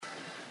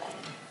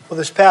Well,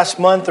 this past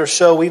month or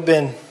so, we've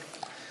been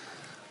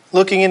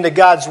looking into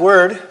God's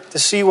Word to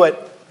see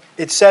what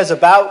it says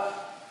about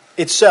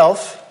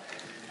itself.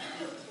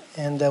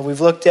 And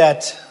we've looked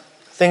at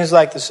things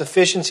like the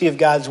sufficiency of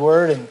God's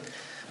Word and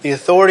the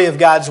authority of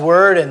God's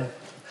Word and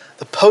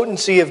the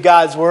potency of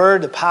God's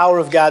Word, the power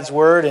of God's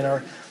Word in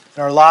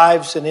our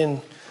lives and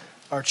in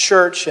our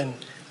church. And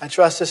I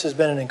trust this has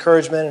been an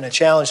encouragement and a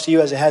challenge to you,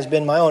 as it has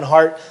been my own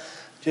heart,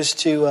 just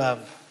to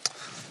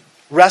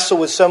wrestle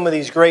with some of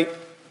these great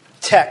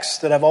texts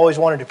that I've always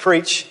wanted to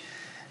preach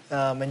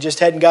and just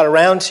hadn't got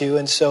around to.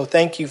 And so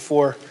thank you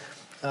for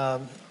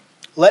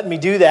letting me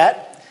do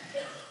that.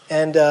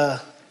 And I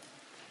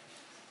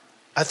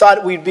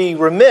thought we'd be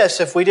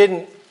remiss if we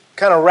didn't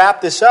kind of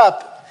wrap this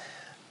up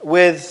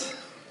with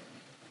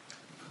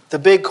the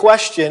big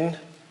question,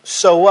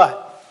 so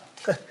what?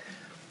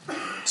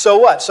 So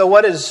what? So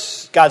what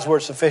is God's Word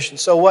sufficient?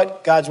 So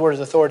what? God's Word is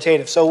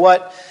authoritative. So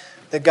what?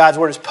 That God's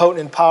Word is potent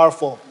and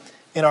powerful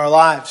in our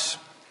lives.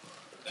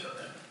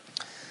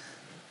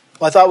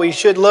 Well, I thought we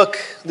should look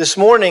this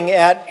morning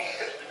at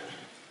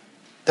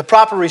the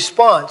proper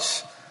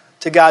response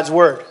to God's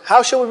Word.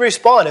 How should we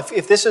respond?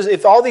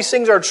 If all these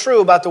things are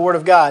true about the Word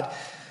of God,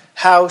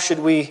 how should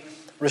we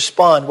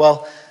respond?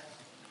 Well,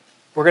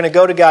 we're going to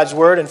go to God's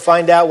Word and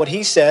find out what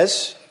He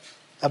says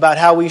about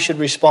how we should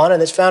respond.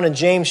 And it's found in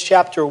James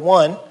chapter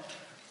 1,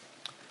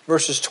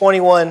 verses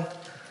 21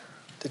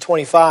 to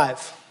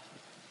 25.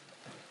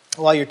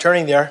 While you're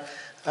turning there,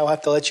 I'll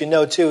have to let you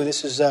know too,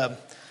 this is a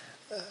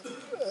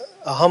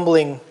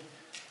humbling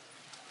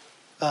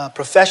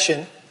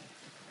profession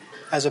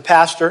as a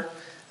pastor.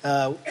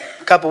 A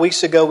couple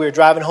weeks ago, we were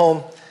driving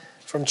home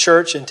from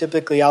church, and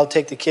typically I'll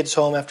take the kids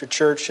home after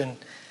church, and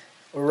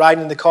we're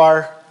riding in the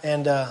car,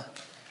 and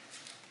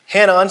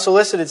Hannah,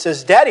 unsolicited,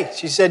 says, "Daddy,"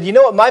 she said, "you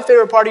know what my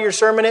favorite part of your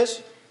sermon is?"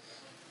 And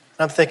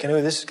I'm thinking,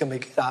 "Oh, this is going to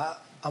be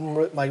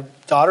good." My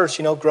daughter's,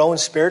 growing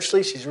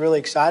spiritually. She's really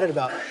excited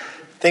about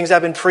things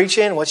I've been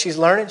preaching, what she's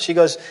learning. She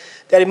goes,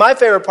 "Daddy, my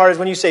favorite part is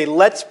when you say,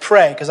 'let's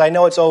pray,' because I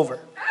know it's over."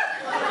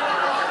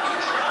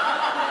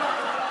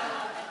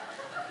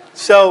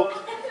 So,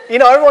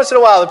 every once in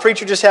a while, the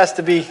preacher just has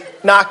to be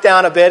knocked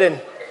down a bit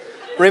and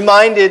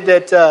reminded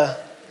that,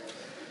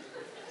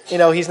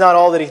 he's not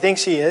all that he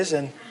thinks he is.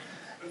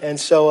 And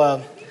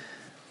so,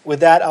 with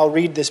that, I'll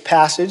read this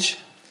passage,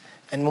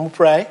 and we'll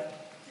pray.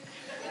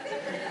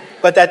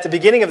 But at the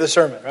beginning of the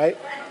sermon, right?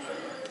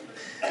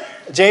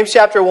 James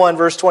chapter 1,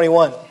 verse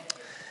 21.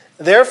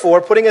 "Therefore,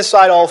 putting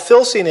aside all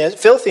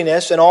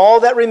filthiness and all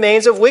that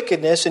remains of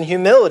wickedness and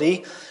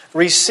humility,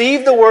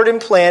 receive the word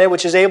implanted,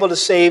 which is able to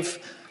save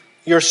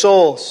your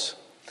souls.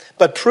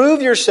 But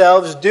prove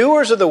yourselves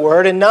doers of the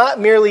word and not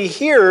merely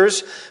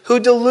hearers who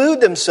delude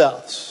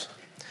themselves.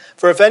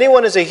 For if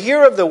anyone is a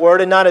hearer of the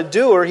word and not a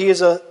doer, he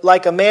is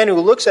like a man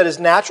who looks at his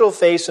natural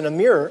face in a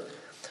mirror.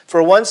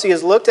 For once he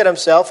has looked at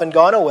himself and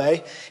gone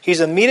away, he has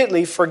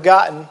immediately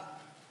forgotten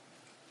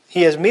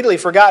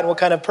what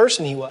kind of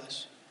person he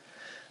was.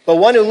 But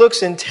one who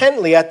looks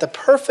intently at the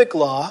perfect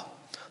law,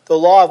 the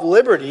law of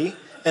liberty,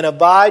 and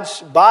abides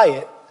by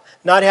it,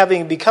 not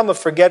having become a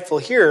forgetful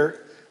hearer,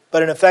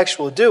 but an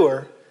effectual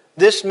doer,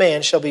 this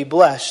man shall be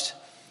blessed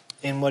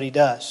in what he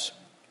does."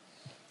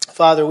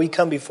 Father, we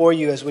come before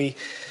you as we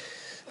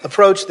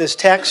approach this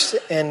text,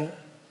 and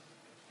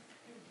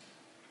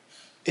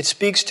it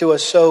speaks to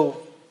us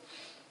so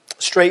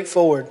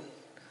straightforward,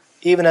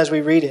 even as we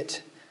read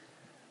it,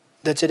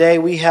 that today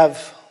we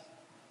have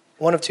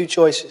one of two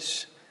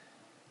choices: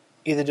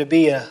 either to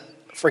be a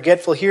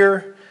forgetful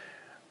hearer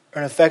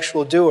or an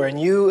effectual doer.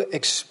 And you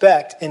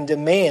expect and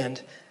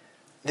demand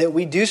that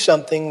we do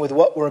something with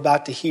what we're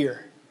about to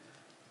hear.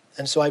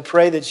 And so I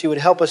pray that you would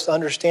help us to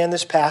understand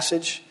this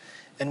passage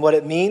and what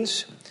it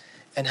means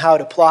and how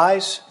it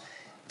applies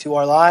to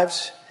our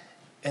lives,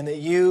 and that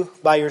you,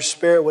 by your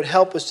Spirit, would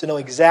help us to know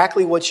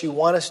exactly what you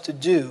want us to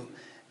do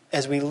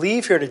as we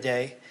leave here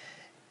today,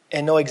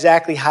 and know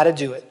exactly how to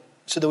do it,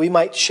 so that we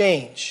might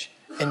change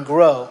and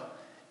grow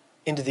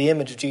into the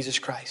image of Jesus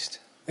Christ.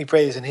 We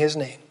pray this in His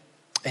name.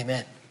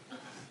 Amen.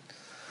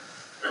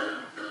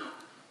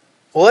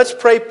 Well, let's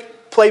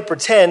play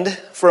pretend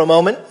for a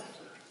moment.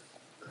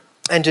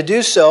 And to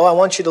do so, I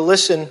want you to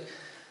listen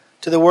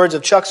to the words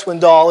of Chuck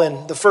Swindoll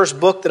in the first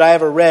book that I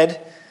ever read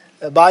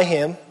by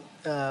him,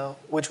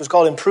 which was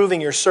called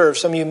Improving Your Serve.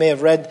 Some of you may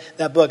have read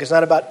that book. It's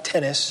not about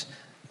tennis,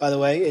 by the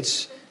way.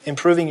 It's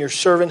Improving Your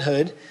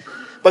Servanthood.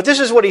 But this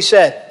is what he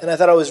said, and I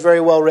thought it was very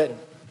well written.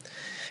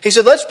 He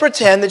said, "Let's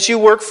pretend that you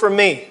work for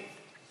me.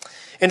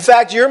 In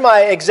fact, you're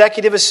my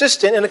executive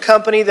assistant in a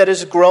company that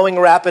is growing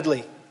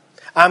rapidly.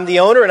 I'm the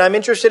owner, and I'm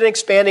interested in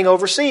expanding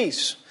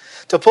overseas.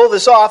 To pull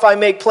this off, I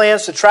make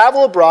plans to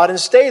travel abroad and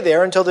stay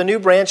there until the new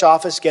branch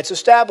office gets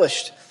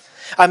established.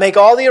 I make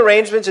all the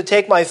arrangements to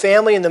take my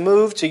family in the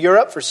move to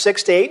Europe for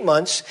 6 to 8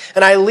 months,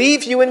 and I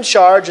leave you in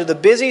charge of the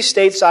busy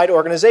stateside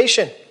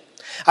organization.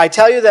 I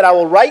tell you that I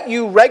will write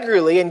you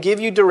regularly and give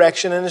you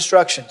direction and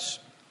instructions.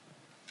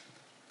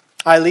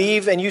 I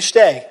leave and you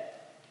stay.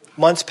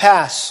 Months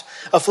pass.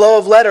 A flow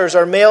of letters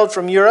are mailed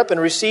from Europe and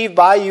received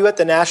by you at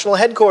the national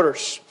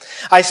headquarters.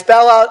 I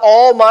spell out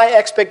all my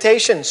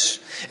expectations,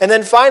 and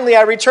then finally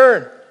I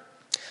return.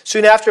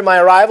 Soon after my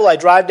arrival, I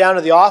drive down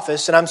to the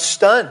office, and I'm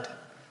stunned.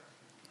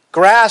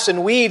 Grass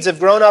and weeds have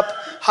grown up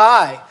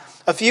high.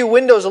 A few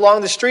windows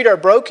along the street are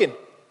broken.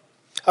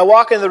 I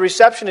walk into the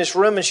receptionist's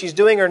room, and she's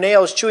doing her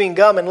nails, chewing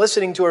gum, and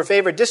listening to her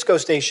favorite disco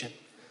station.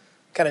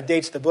 Kind of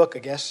dates the book, I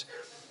guess.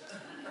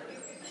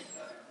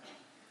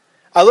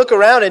 I look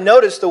around and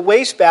notice the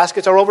waste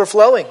baskets are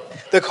overflowing.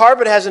 The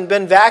carpet hasn't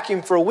been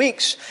vacuumed for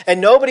weeks, and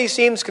nobody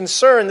seems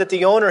concerned that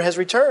the owner has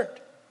returned.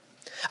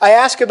 I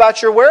ask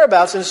about your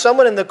whereabouts, and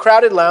someone in the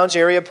crowded lounge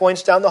area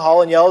points down the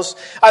hall and yells,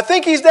 "I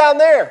think he's down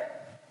there."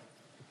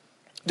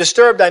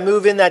 Disturbed, I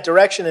move in that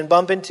direction and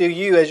bump into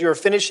you as you're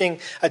finishing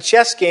a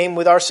chess game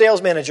with our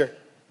sales manager.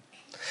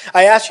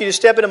 I ask you to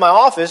step into my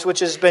office,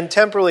 which has been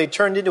temporarily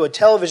turned into a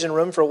television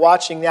room for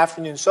watching the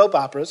afternoon soap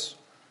operas.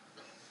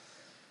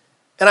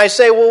 And I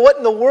say, "Well, what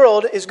in the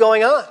world is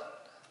going on?"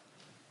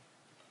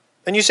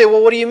 And you say,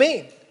 "Well, what do you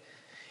mean?"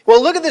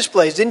 "Well, look at this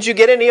place. Didn't you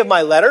get any of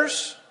my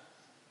letters?"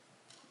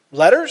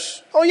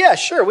 "Letters? Oh, yeah,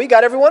 sure. We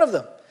got every one of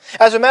them.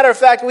 As a matter of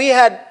fact, we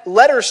had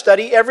letter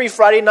study every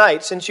Friday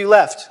night since you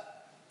left.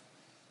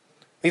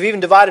 We've even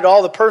divided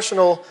all the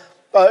personnel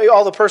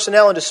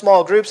into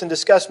small groups and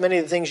discussed many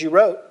of the things you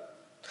wrote.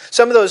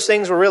 Some of those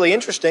things were really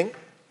interesting.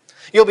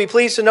 You'll be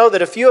pleased to know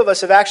that a few of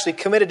us have actually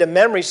committed to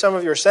memory some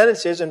of your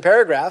sentences and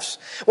paragraphs.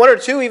 One or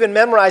two even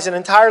memorized an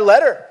entire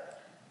letter.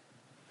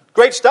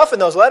 Great stuff in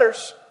those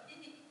letters."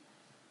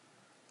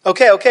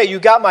 Okay, you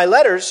got my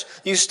letters,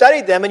 you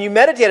studied them, and you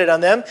meditated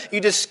on them, you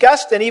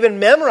discussed and even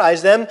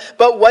memorized them,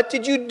 but what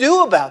did you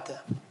do about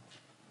them?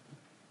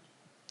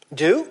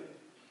 Do?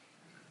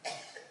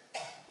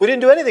 We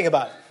didn't do anything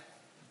about it.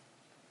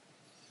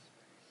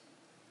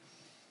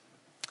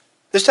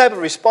 This type of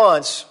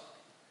response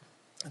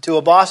to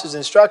a boss's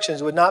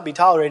instructions would not be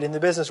tolerated in the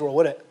business world,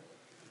 would it?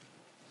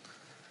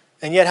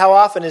 And yet, how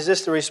often is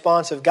this the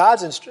response to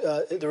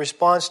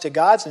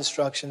God's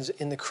instructions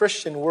in the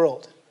Christian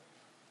world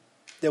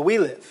that we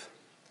live?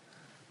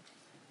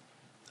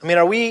 I mean,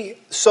 are we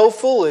so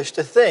foolish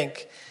to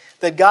think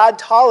that God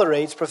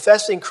tolerates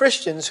professing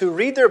Christians who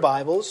read their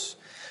Bibles,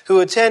 who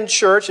attend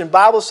church and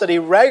Bible study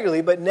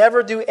regularly, but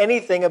never do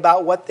anything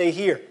about what they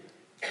hear?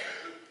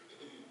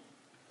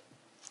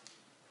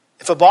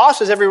 If a boss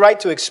has every right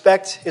to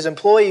expect his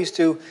employees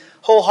to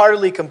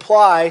wholeheartedly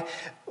comply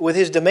with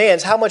his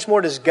demands, how much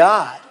more does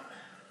God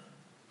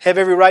have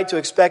every right to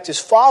expect his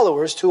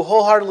followers to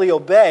wholeheartedly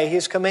obey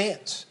his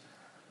commands?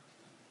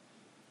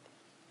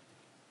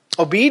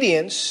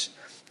 Obedience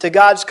to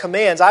God's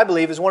commands, I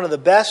believe, is one of the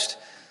best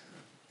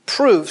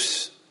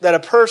proofs that a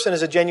person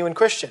is a genuine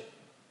Christian.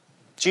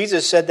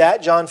 Jesus said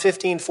that, John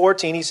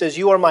 15:14. He says,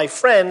 "You are my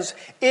friends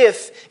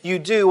if you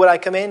do what I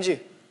command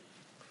you."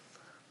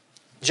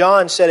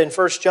 John said in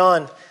 1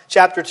 John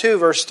chapter 2,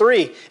 verse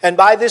 3, "And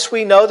by this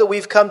we know that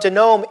we've come to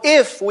know him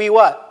if we"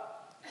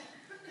 what?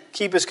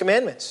 Keep his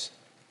commandments.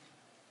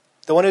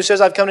 The one who says,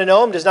 "I've come to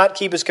know him," does not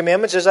keep his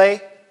commandments is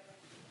a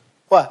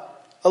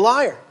what? A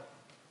liar.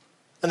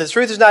 And the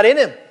truth is not in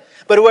him.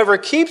 But whoever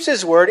keeps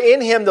his word,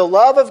 in him the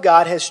love of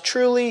God has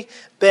truly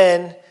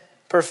been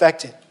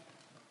perfected.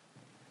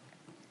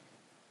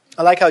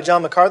 I like how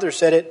John MacArthur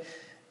said it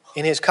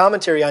in his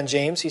commentary on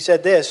James. He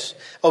said this: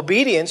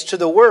 "Obedience to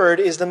the word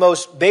is the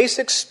most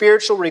basic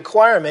spiritual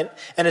requirement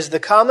and is the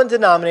common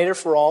denominator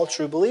for all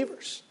true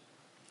believers."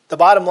 The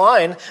bottom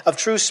line of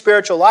true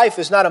spiritual life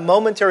is not a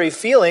momentary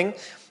feeling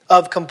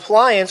of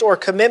compliance or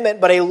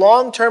commitment, but a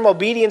long-term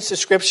obedience to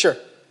Scripture.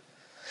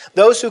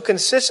 Those who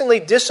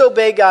consistently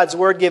disobey God's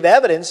word give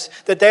evidence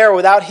that they are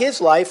without His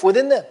life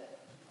within them.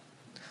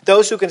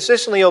 Those who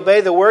consistently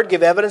obey the word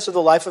give evidence of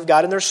the life of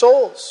God in their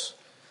souls.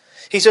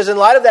 He says, in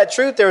light of that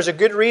truth, there is a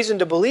good reason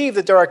to believe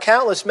that there are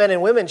countless men and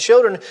women,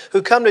 children,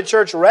 who come to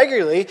church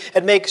regularly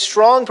and make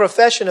strong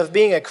profession of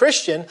being a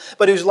Christian,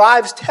 but whose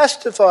lives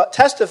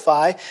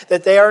testify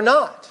that they are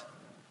not.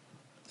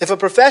 If a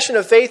profession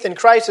of faith in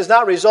Christ does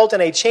not result in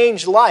a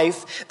changed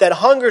life that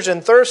hungers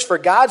and thirsts for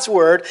God's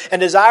word and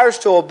desires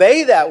to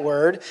obey that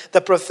word,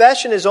 the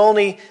profession is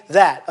only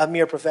that, a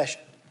mere profession.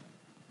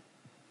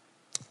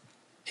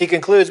 He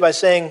concludes by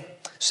saying,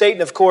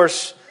 Satan, of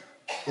course,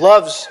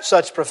 loves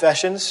such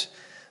professions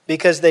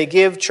because they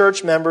give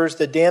church members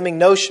the damning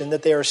notion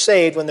that they are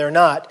saved when they're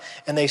not,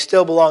 and they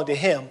still belong to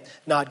him,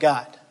 not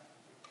God.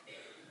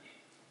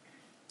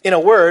 In a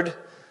word,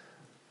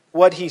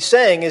 what he's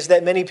saying is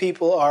that many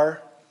people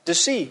are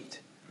deceived.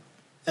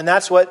 And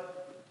that's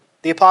what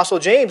the Apostle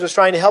James was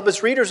trying to help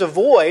his readers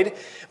avoid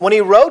when he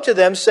wrote to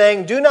them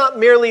saying, do not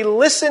merely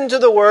listen to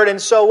the word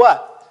and so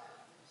what?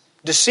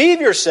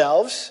 Deceive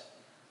yourselves.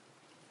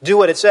 Do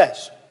what it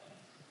says.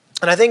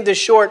 And I think this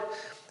short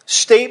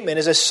statement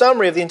is a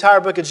summary of the entire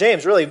book of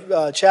James. Really,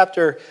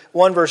 chapter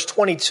 1, verse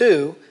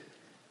 22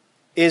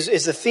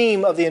 is the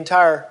theme of the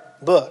entire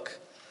book.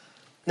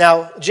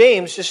 Now,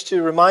 James, just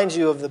to remind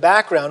you of the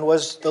background,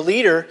 was the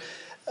leader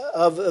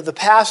of the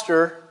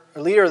pastor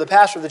of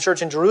the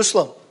church in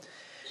Jerusalem.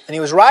 And he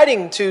was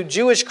writing to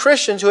Jewish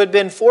Christians who had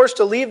been forced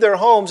to leave their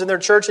homes and their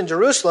church in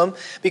Jerusalem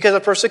because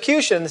of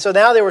persecution. And so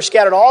now they were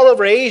scattered all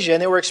over Asia,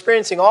 and they were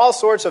experiencing all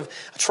sorts of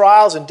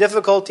trials and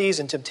difficulties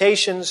and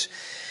temptations.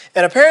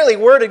 And apparently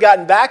word had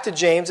gotten back to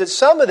James that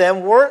some of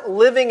them weren't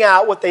living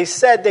out what they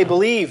said they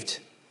believed.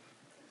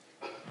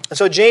 And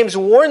so James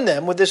warned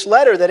them with this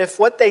letter that if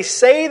what they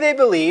say they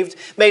believed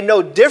made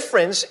no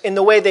difference in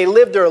the way they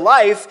lived their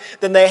life,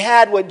 then they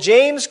had what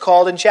James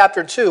called in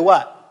chapter 2,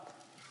 what?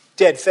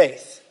 Dead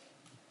faith.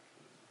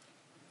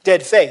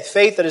 Dead faith.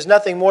 Faith that is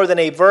nothing more than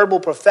a verbal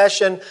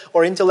profession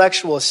or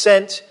intellectual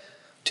assent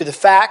to the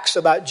facts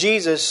about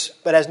Jesus,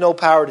 but has no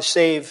power to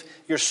save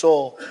your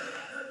soul.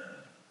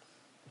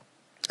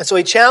 And so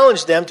he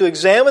challenged them to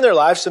examine their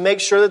lives to make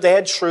sure that they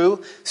had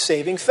true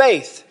saving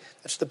faith.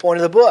 That's the point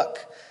of the book.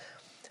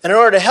 And in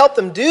order to help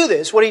them do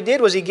this, what he did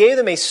was he gave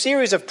them a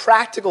series of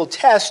practical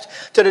tests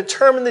to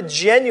determine the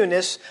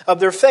genuineness of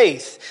their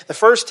faith. The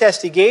first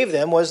test he gave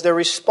them was their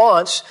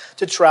response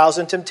to trials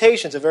and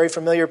temptations, a very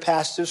familiar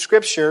passage of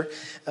Scripture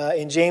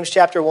in James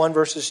chapter 1,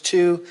 verses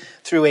 2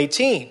 through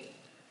 18.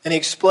 And he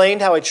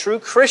explained how a true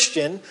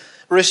Christian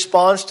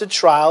responds to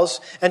trials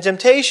and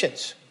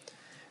temptations.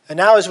 And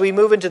now as we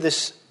move into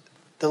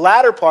the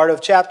latter part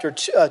of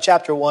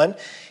chapter 1,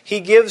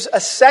 he gives a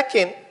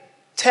second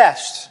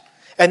test.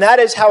 And that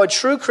is how a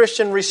true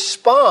Christian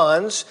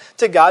responds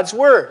to God's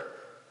Word.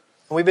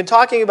 And we've been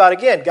talking about,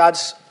 again,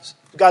 God's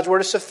Word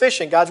is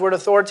sufficient. God's Word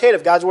is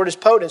authoritative. God's Word is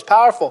potent. It's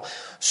powerful.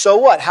 So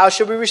what? How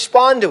should we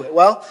respond to it?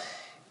 Well,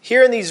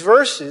 here in these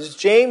verses,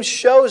 James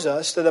shows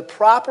us that the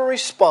proper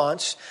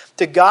response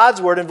to God's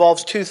Word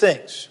involves two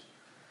things.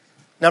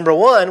 Number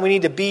one, we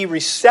need to be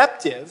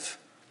receptive.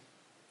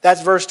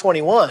 That's verse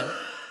 21.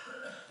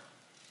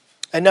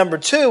 And number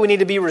two, we need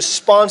to be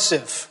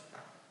responsive.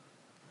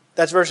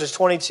 That's verses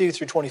 22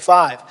 through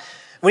 25.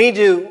 We need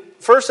to,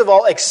 first of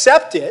all,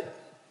 accept it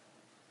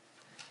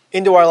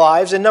into our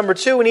lives. And number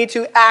two, we need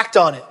to act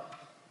on it.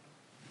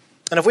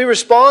 And if we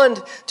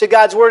respond to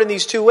God's Word in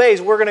these two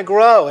ways, we're going to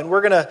grow and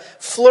we're going to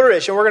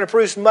flourish and we're going to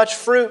produce much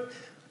fruit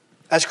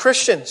as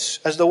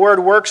Christians, as the Word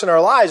works in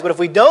our lives. But if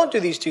we don't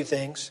do these two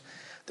things,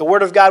 the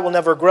Word of God will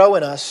never grow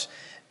in us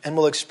and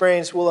we'll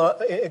experience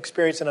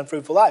an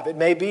unfruitful life. It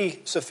may be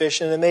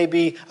sufficient, it may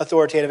be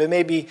authoritative, it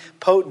may be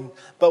potent,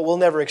 but we'll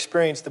never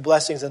experience the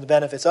blessings and the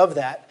benefits of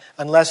that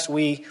unless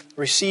we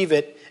receive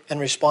it and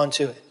respond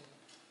to it.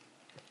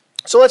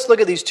 So let's look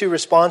at these two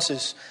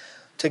responses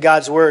to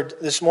God's Word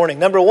this morning.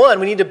 Number one,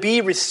 we need to be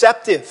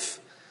receptive.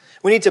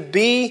 We need to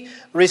be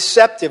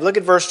receptive. Look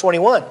at verse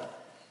 21.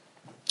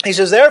 He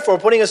says, therefore,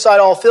 putting aside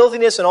all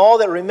filthiness and all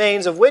that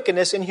remains of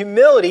wickedness, in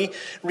humility,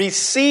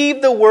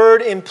 receive the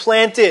Word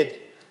implanted,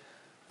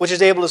 which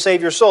is able to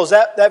save your souls.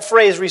 That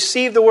phrase,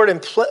 receive the Word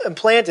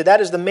implanted, that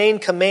is the main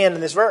command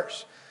in this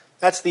verse.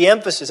 That's the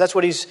emphasis. That's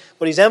what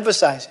he's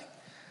emphasizing.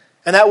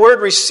 And that word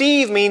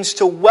receive means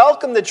to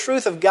welcome the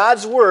truth of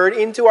God's Word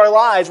into our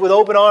lives with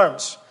open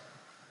arms.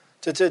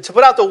 To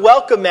put out the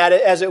welcome mat,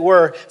 as it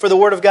were, for the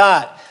Word of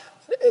God.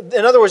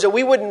 In other words, that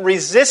we wouldn't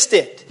resist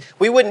it.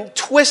 We wouldn't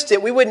twist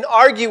it. We wouldn't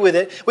argue with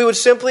it. We would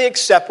simply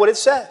accept what it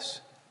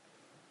says.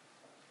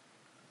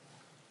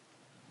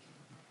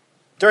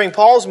 During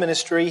Paul's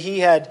ministry, he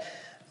had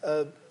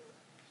a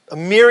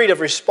myriad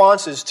of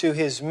responses to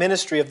his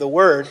ministry of the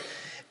Word.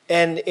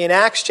 And in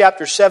Acts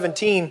chapter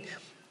 17,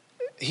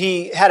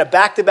 he had a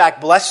back-to-back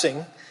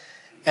blessing.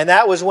 And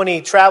that was when he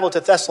traveled to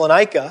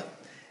Thessalonica.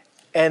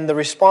 And the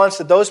response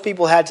that those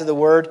people had to the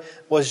Word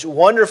was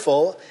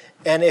wonderful.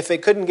 And if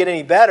it couldn't get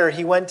any better,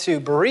 he went to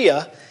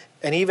Berea.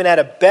 And he even had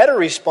a better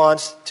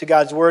response to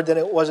God's Word than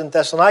it was in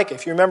Thessalonica.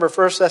 If you remember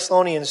 1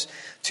 Thessalonians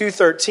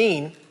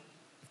 2:13,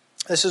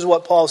 this is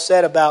what Paul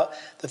said about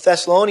the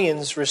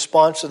Thessalonians'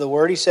 response to the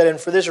Word. He said, and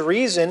for this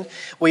reason,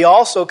 we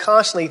also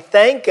constantly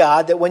thank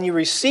God that when you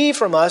receive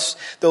from us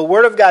the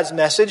Word of God's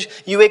message,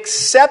 you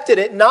accepted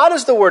it not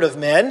as the word of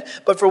men,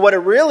 but for what it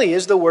really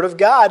is, the Word of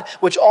God,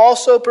 which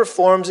also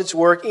performs its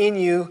work in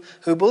you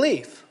who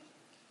believe.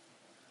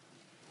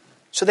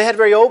 So they had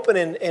very open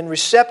and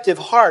receptive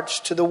hearts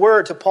to the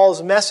Word, to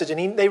Paul's message.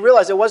 And they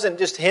realized it wasn't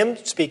just him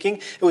speaking,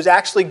 it was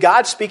actually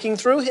God speaking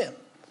through him.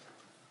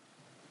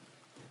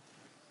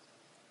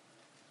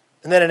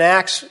 And then in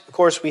Acts, of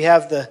course, we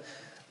have the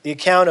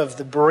account of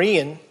the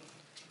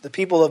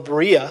people of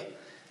Berea.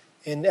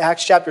 In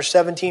Acts chapter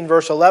 17,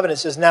 verse 11, it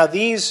says, now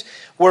these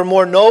were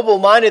more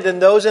noble-minded than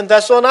those in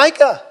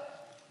Thessalonica,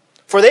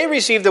 for they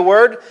received the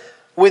Word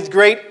with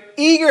great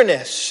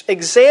eagerness,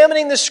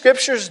 examining the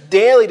Scriptures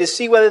daily to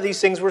see whether these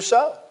things were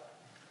so.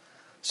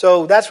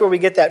 So that's where we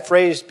get that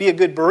phrase, be a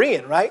good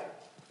Berean, right?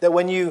 That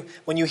when you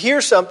hear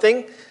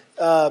something,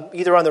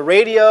 either on the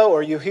radio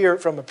or you hear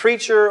it from a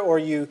preacher or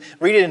you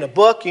read it in a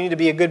book, you need to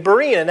be a good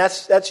Berean. And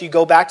that's you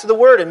go back to the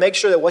Word and make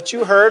sure that what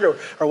you heard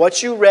or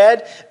what you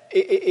read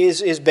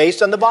is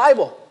based on the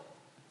Bible.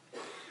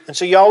 And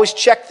so you always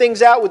check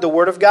things out with the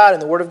Word of God,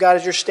 and the Word of God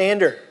is your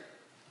standard.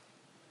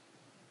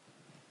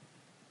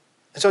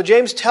 And so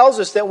James tells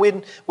us that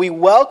when we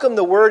welcome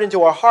the Word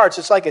into our hearts,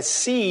 it's like a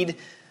seed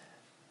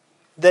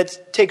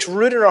that takes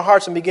root in our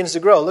hearts and begins to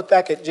grow. Look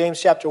back at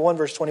James chapter 1,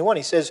 verse 21.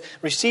 He says,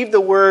 receive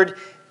the word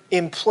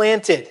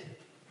implanted.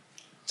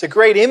 It's a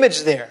great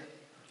image there.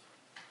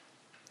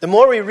 The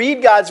more we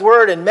read God's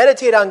word and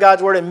meditate on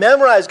God's word and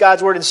memorize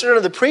God's word and sit under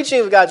the preaching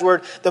of God's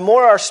word, the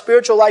more our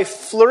spiritual life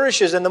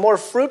flourishes and the more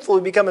fruitful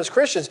we become as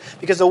Christians.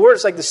 Because the word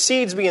is like the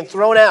seeds being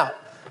thrown out.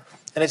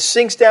 And it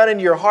sinks down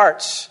into your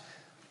hearts.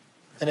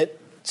 And it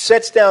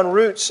sets down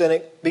roots and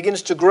it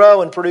begins to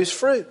grow and produce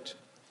fruit.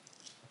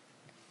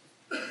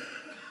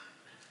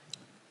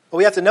 But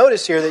we have to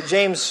notice here that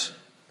James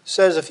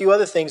says a few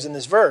other things in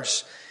this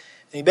verse.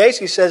 And he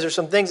basically says there's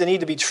some things that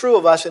need to be true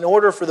of us in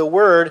order for the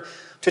word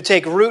to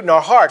take root in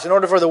our hearts, in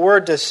order for the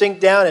word to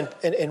sink down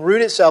and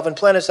root itself and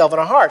plant itself in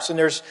our hearts. And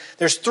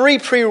there's three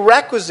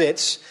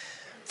prerequisites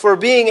for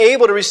being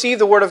able to receive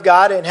the word of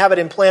God and have it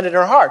implanted in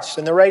our hearts.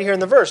 And they're right here in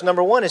the verse.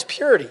 Number one is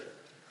purity.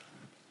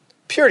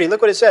 Purity,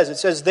 look what it says. It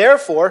says,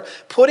 therefore,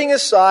 putting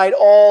aside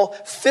all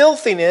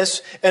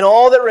filthiness and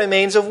all that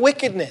remains of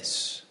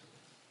wickedness.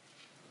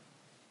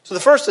 So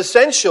the first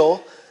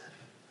essential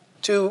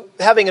to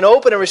having an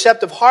open and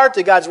receptive heart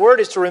to God's word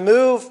is to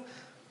remove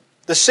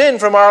the sin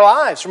from our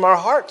lives, from our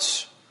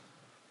hearts.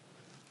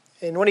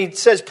 And when he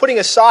says putting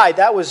aside,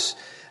 that was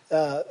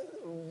a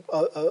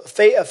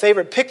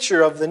favorite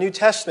picture of the New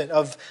Testament,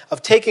 of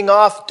taking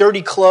off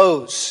dirty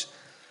clothes.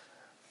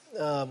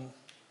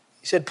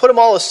 He said, put them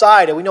all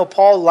aside. And we know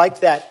Paul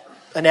liked that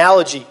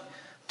analogy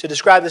to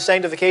describe the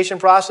sanctification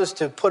process,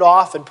 to put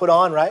off and put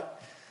on, right?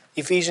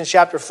 Ephesians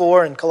chapter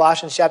 4 and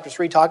Colossians chapter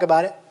 3 talk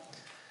about it.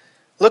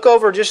 Look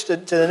over just to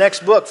the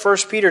next book, 1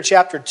 Peter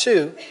chapter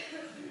 2,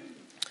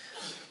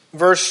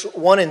 verse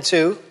 1 and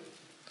 2.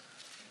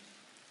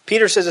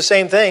 Peter says the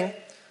same thing.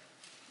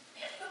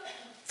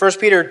 1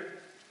 Peter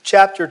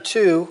chapter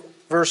 2,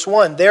 verse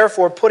 1.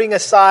 Therefore, putting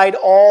aside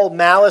all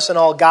malice and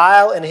all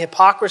guile and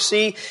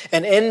hypocrisy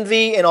and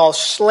envy and all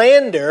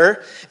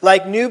slander,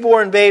 like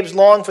newborn babes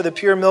long for the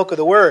pure milk of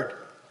the word,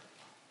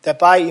 that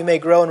by it you may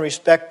grow in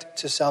respect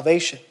to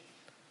salvation.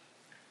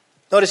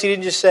 Notice he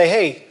didn't just say,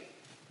 hey,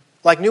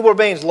 like newborn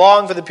babes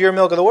long for the pure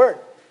milk of the word.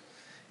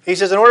 He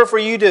says in order for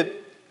you to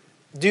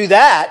do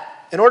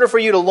that, in order for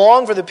you to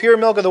long for the pure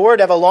milk of the word,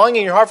 to have a longing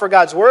in your heart for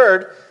God's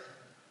word,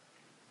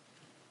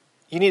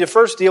 you need to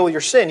first deal with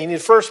your sin. You need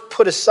to first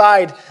put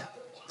aside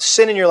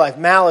sin in your life,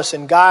 malice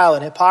and guile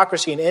and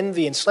hypocrisy and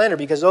envy and slander,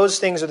 because those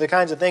things are the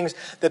kinds of things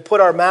that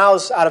put our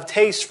mouths out of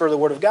taste for the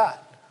word of God.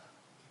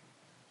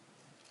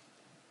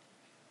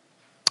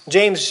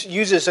 James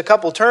uses a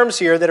couple terms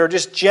here that are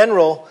just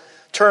general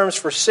terms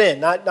for sin,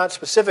 not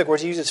specific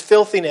words. He uses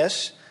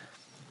filthiness,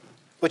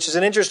 which is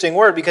an interesting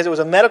word because it was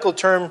a medical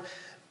term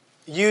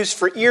used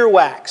for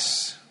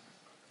earwax.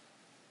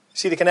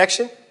 See the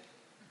connection? In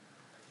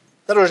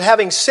other words,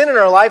 having sin in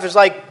our life is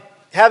like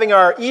having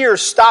our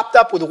ears stopped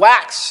up with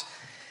wax.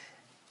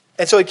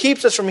 And so it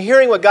keeps us from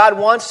hearing what God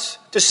wants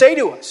to say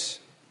to us.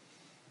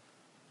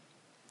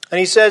 And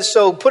he says,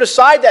 so put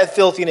aside that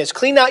filthiness,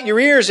 clean out your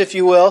ears, if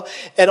you will,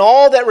 and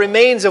all that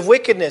remains of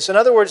wickedness. In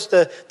other words,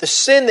 the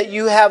sin that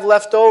you have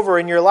left over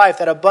in your life,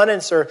 that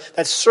abundance or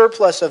that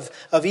surplus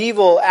of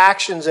evil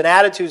actions and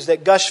attitudes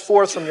that gush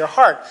forth from your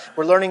heart.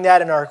 We're learning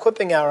that in our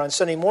equipping hour on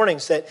Sunday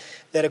mornings, that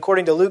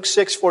according to Luke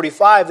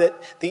 6:45, that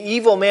the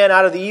evil man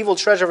out of the evil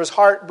treasure of his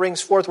heart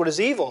brings forth what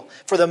is evil.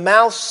 For the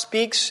mouth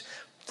speaks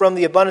from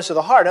the abundance of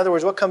the heart. In other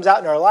words, what comes out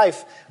in our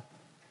life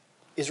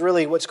is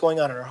really what's going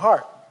on in our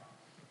heart.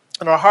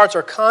 And our hearts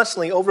are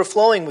constantly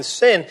overflowing with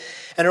sin.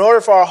 And in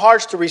order for our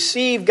hearts to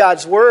receive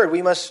God's word,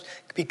 we must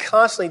be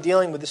constantly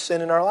dealing with the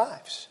sin in our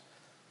lives.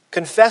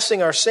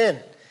 Confessing our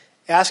sin.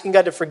 Asking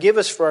God to forgive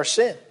us for our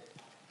sin.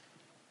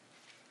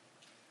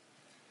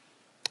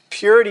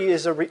 Purity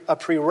is a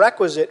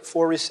prerequisite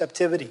for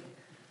receptivity.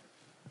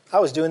 I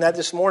was doing that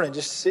this morning,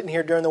 just sitting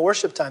here during the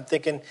worship time,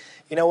 thinking,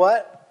 you know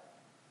what?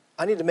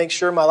 I need to make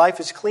sure my life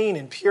is clean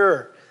and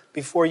pure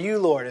before you,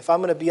 Lord. If I'm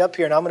going to be up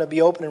here and I'm going to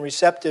be open and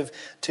receptive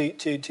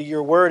to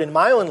your word in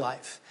my own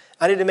life,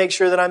 I need to make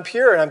sure that I'm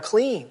pure and I'm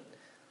clean.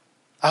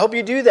 I hope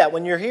you do that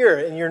when you're here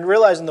and you're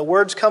realizing the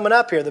word's coming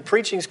up here, the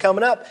preaching's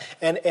coming up.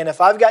 And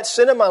if I've got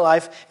sin in my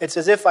life, it's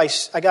as if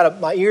I got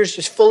my ears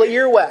just full of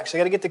earwax. I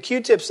got to get the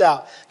Q-tips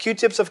out,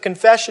 Q-tips of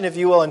confession, if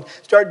you will, and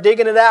start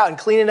digging it out and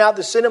cleaning out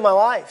the sin in my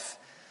life.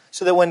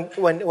 So that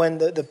when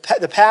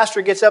the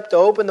pastor gets up to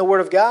open the word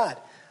of God,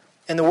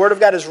 and the word of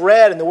God is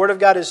read, and the word of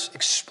God is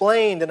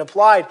explained and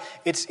applied,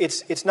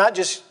 it's not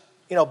just,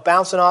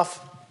 bouncing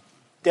off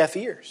deaf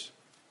ears.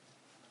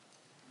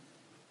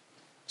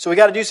 So we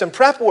got to do some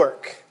prep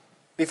work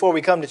before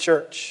we come to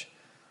church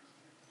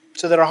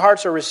so that our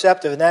hearts are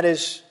receptive, and that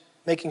is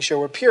making sure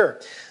we're pure.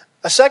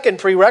 A second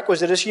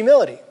prerequisite is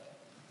humility.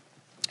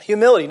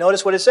 Humility,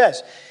 notice what it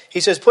says. He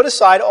says, put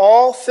aside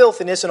all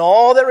filthiness and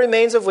all that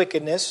remains of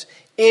wickedness,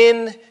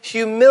 in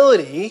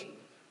humility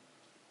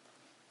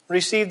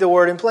receive the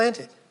word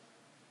implanted.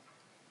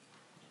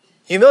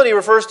 Humility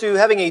refers to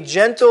having a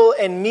gentle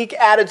and meek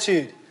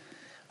attitude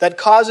that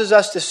causes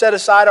us to set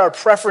aside our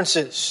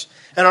preferences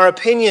and our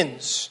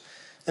opinions.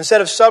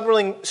 Instead of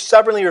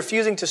stubbornly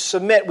refusing to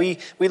submit, we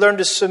learn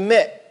to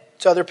submit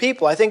to other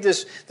people. I think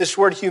this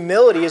word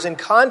humility is in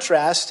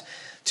contrast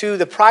to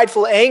the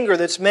prideful anger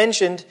that's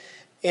mentioned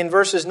in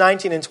verses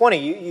 19 and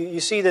 20. You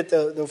see that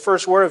the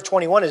first word of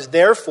 21 is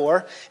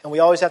therefore, and we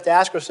always have to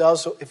ask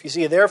ourselves, so if you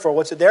see a therefore,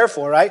 what's it there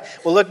for, right?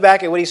 We'll look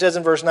back at what he says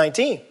in verse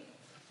 19.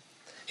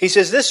 He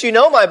says, "This you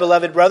know, my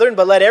beloved brethren,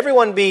 but let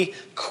everyone be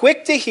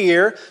quick to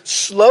hear,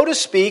 slow to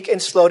speak,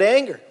 and slow to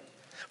anger.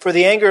 For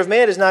the anger of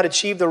man does not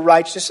achieve the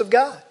righteousness of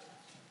God."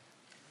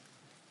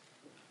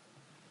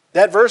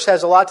 That verse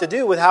has a lot to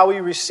do with how we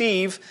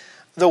receive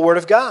the Word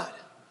of God.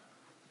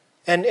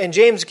 And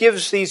James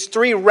gives these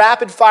 3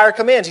 rapid-fire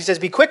commands. He says,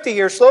 be quick to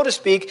hear, slow to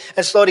speak,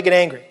 and slow to get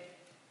angry.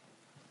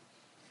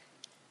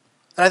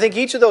 And I think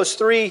each of those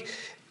 3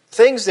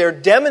 things there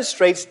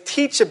demonstrates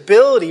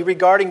teachability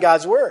regarding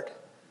God's Word.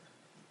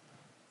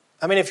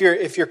 I mean, if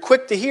you're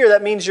quick to hear,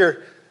 that means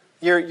you're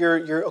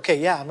okay,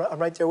 yeah, I'm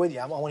right there with you.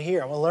 I want to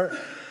hear, I want to learn.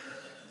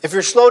 If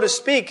you're slow to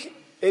speak,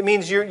 it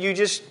means you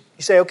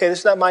say, okay, this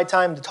is not my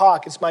time to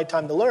talk, it's my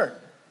time to learn.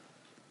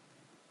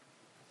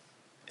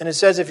 And it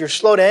says if you're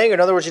slow to anger, in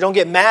other words, you don't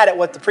get mad at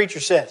what the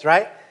preacher says,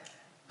 right?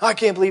 Oh, I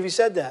can't believe he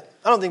said that.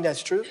 I don't think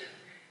that's true.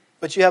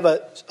 But you have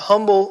a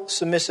humble,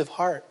 submissive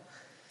heart.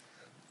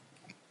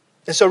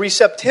 And so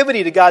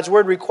receptivity to God's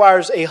Word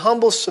requires a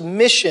humble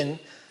submission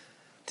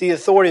to the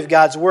authority of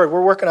God's Word.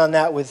 We're working on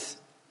that with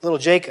little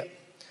Jacob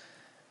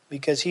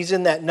because he's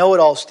in that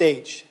know-it-all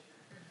stage.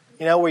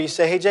 You know, where you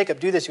say, hey,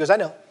 Jacob, do this. He goes, I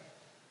know.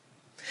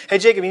 Hey,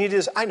 Jacob, you need to do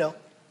this. I know.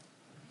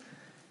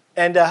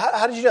 And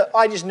how did you know? Oh,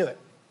 I just knew it.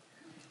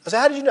 I said,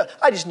 how did you know?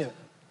 I just knew it.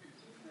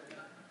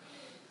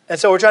 And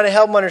so we're trying to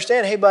help him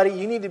understand, hey, buddy,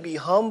 you need to be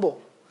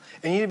humble.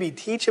 And you need to be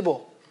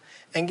teachable.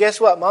 And guess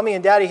what? Mommy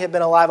and Daddy have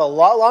been alive a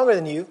lot longer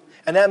than you.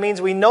 And that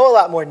means we know a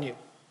lot more than you.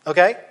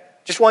 Okay?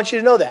 Just want you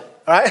to know that.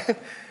 All right?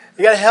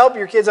 You got to help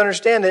your kids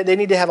understand that they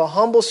need to have a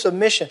humble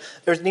submission.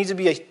 There needs to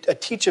be a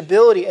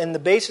teachability. And the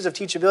basis of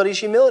teachability is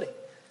humility.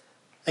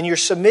 And you're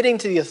submitting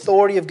to the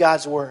authority of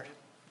God's Word.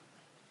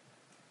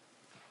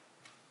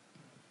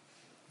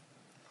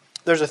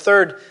 There's a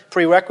third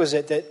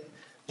prerequisite that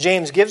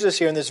James gives us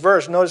here in this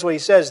verse. Notice what he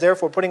says.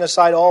 Therefore, putting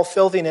aside all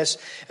filthiness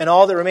and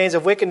all that remains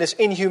of wickedness,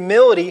 in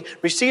humility,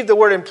 receive the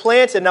word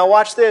implanted. Now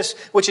watch this.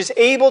 Which is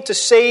able to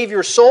save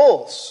your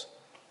souls.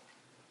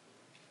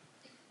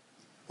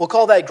 We'll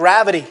call that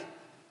gravity.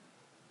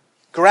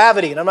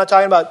 Gravity. And I'm not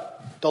talking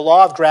about the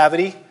law of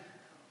gravity.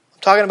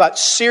 I'm talking about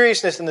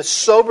seriousness and the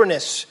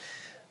soberness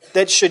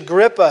that should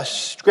grip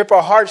us, grip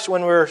our hearts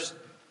when we're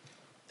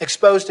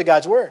exposed to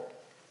God's Word.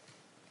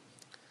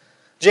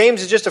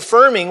 James is just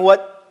affirming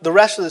what the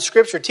rest of the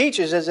Scripture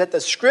teaches, is that the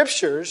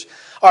Scriptures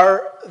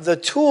are the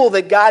tool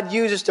that God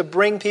uses to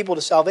bring people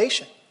to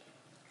salvation.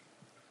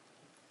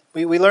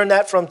 We learned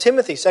that from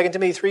Timothy. 2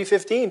 Timothy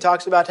 3:15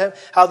 talks about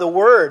how the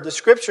Word, the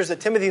Scriptures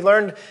that Timothy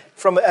learned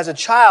from as a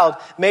child,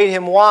 made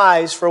him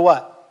wise for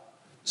what?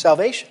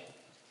 Salvation.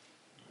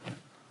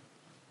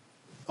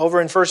 Over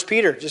in 1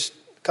 Peter, just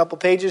a couple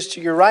pages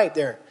to your right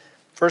there.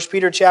 1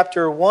 Peter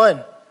chapter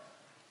 1.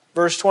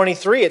 Verse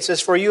 23, it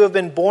says, for you have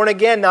been born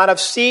again, not of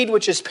seed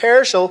which is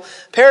perishable,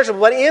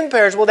 but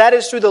imperishable. That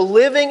is through the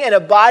living and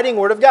abiding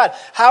Word of God.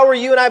 How are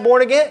you and I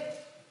born again?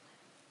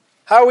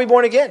 How are we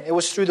born again? It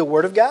was through the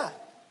Word of God.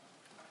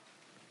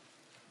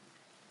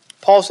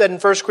 Paul said in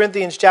 1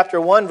 Corinthians chapter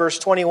 1, verse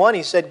 21,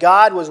 he said,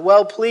 God was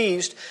well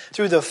pleased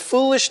through the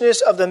foolishness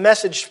of the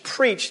message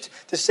preached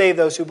to save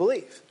those who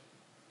believe.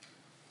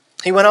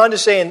 He went on to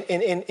say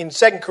in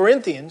 2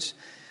 Corinthians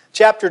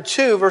chapter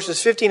 2,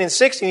 verses 15 and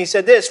 16, he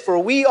said this, for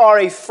we are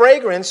a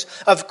fragrance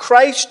of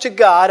Christ to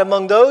God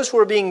among those who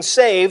are being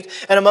saved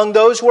and among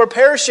those who are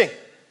perishing.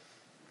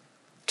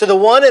 To the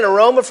one an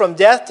aroma from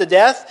death to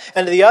death,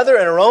 and to the other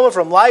an aroma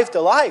from life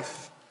to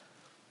life.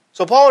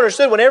 So Paul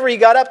understood whenever he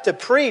got up to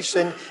preach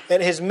in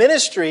his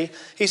ministry,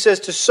 he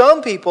says to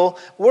some people,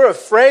 we're a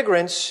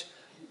fragrance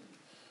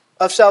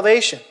of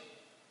salvation.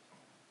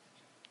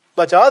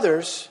 But to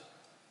others,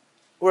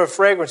 we're a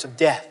fragrance of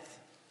death.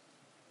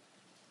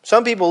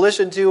 Some people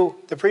listen to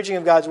the preaching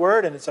of God's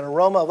Word and it's an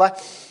aroma of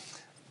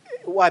life.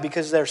 Why?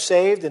 Because they're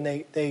saved and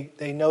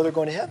they know they're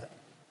going to heaven.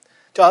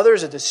 To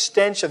others, it's a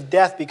stench of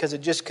death because it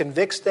just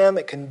convicts them,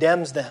 it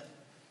condemns them.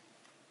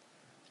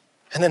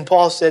 And then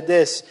Paul said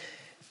this,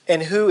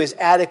 and who is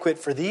adequate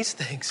for these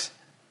things?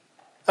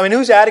 I mean,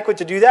 who's adequate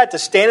to do that? To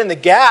stand in the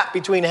gap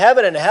between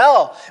heaven and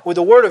hell with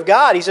the Word of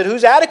God. He said,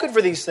 who's adequate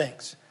for these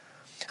things?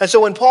 And so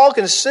when Paul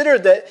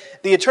considered that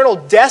the eternal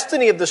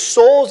destiny of the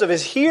souls of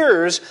his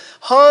hearers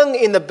hung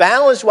in the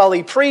balance while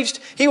he preached,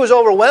 he was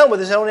overwhelmed with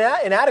his own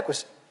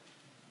inadequacy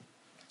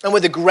and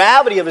with the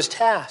gravity of his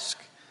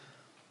task.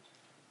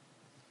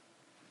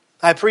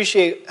 I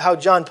appreciate how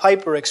John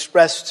Piper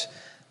expressed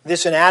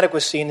this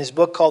inadequacy in his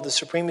book called The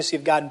Supremacy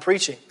of God in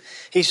Preaching.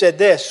 He said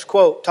this,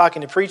 quote,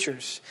 talking to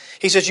preachers.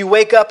 He says, you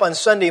wake up on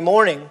Sunday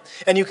morning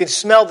and you can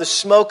smell the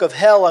smoke of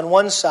hell on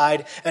one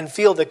side and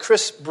feel the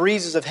crisp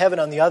breezes of heaven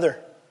on the other.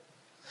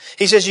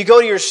 He says, you go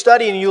to your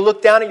study and you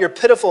look down at your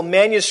pitiful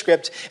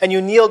manuscript and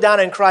you kneel down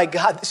and cry,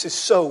 God, this is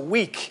so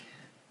weak.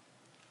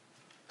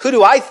 Who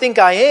do I think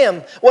I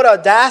am? What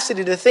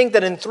audacity to think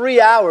that in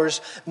 3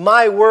 hours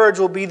my words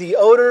will be the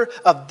odor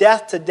of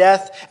death to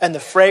death and the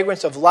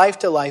fragrance of life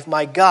to life.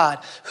 My God,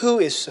 who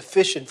is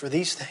sufficient for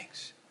these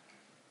things?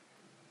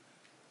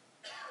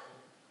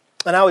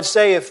 And I would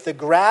say if the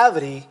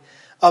gravity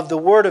of the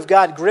Word of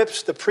God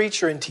grips the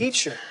preacher and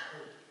teacher,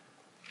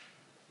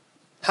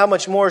 how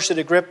much more should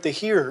it grip the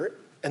hearer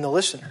and the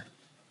listener?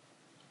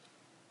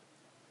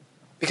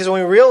 Because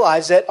when we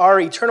realize that our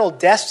eternal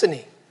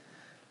destiny,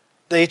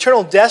 the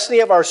eternal destiny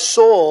of our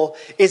soul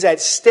is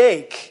at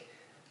stake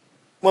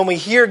when we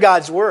hear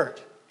God's Word,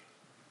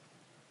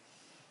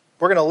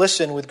 we're going to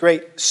listen with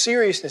great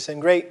seriousness and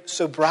great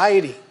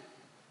sobriety.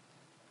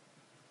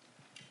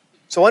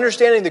 So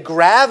understanding the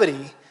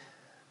gravity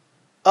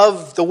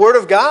of the Word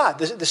of God,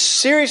 the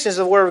seriousness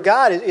of the Word of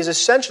God is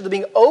essential to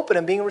being open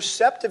and being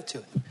receptive to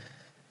it.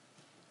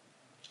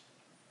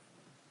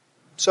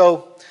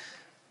 So,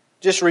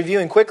 just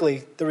reviewing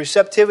quickly, the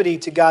receptivity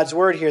to God's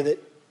Word here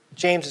that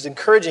James is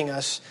encouraging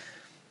us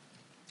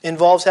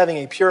involves having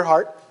a pure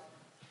heart,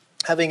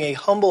 having a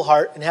humble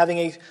heart, and having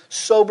a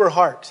sober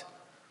heart.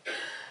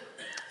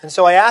 And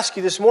so I ask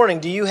you this morning,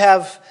 do you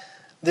have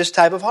this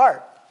type of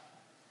heart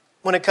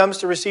when it comes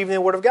to receiving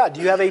the Word of God?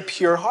 Do you have a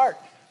pure heart?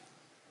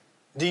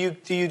 Do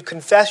you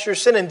confess your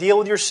sin and deal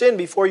with your sin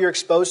before you're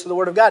exposed to the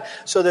Word of God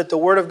so that the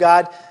Word of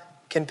God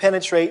can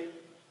penetrate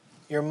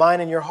your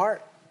mind and your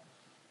heart?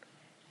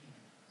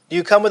 Do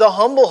you come with a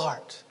humble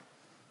heart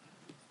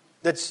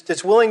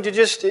that's willing to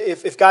just,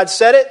 if God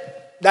said it,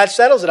 that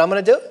settles it. I'm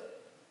going to do it.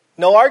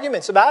 No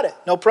arguments about it.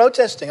 No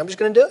protesting. I'm just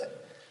going to do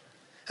it.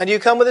 And do you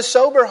come with a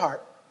sober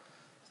heart?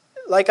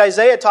 Like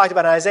Isaiah talked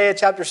about in Isaiah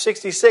chapter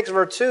 66,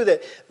 verse 2,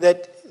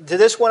 that to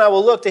this one I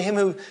will look, to him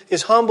who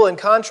is humble and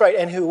contrite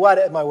and who, what,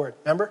 at my word?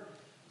 Remember?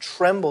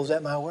 Trembles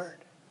at my word.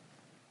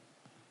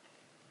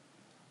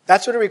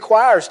 That's what it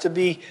requires to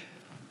be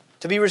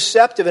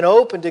receptive and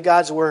open to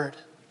God's Word.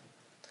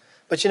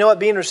 But you know what?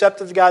 Being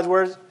receptive to God's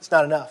Word, it's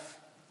not enough.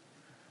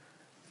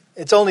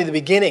 It's only the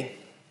beginning.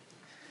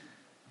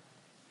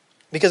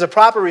 Because a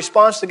proper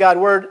response to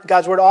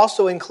God's Word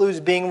also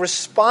includes being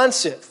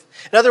responsive.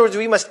 In other words,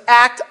 we must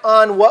act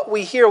on what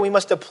we hear. We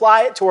must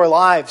apply it to our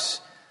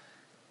lives.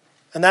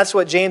 And that's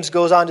what James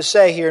goes on to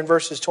say here in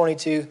verses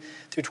 22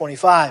 through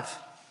 25.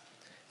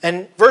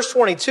 And verse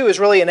 22 is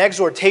really an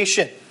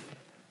exhortation.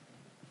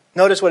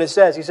 Notice what it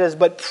says. He says,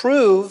 "But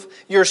prove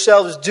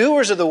yourselves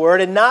doers of the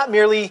word and not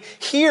merely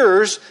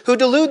hearers who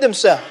delude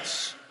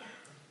themselves."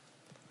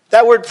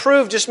 That word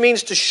prove just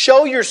means to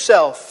show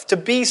yourself to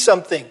be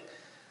something.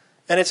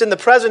 And it's in the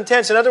present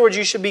tense. In other words,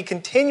 you should be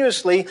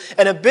continuously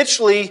and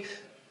habitually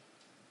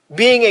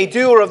being a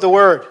doer of the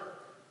word.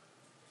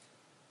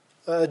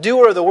 A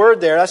doer of the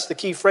word there, that's the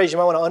key phrase. You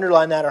might want to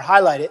underline that or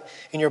highlight it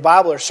in your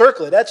Bible or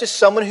circle it. That's just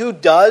someone who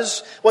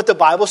does what the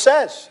Bible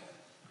says.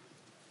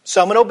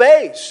 Someone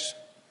obeys.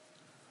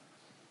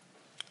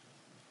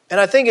 And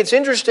I think it's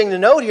interesting to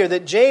note here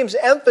that James'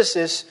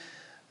 emphasis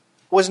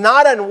was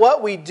not on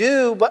what we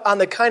do, but on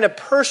the kind of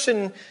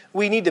person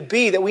we need to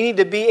be, that we need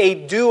to be a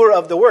doer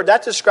of the word.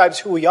 That describes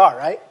who we are,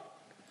 right?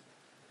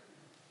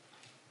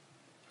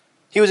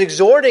 He was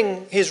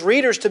exhorting his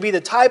readers to be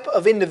the type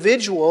of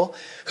individual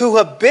who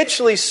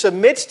habitually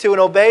submits to and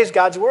obeys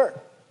God's word.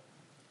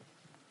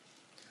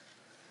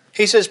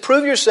 He says,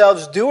 prove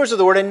yourselves doers of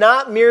the word and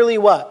not merely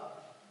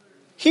what?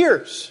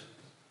 Hearers.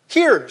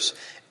 Hearers.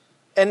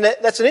 And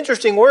that's an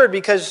interesting word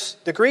because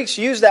the Greeks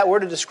used that word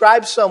to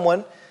describe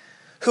someone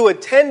who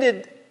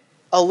attended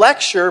a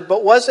lecture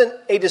but wasn't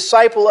a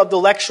disciple of the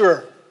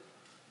lecturer.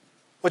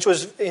 Which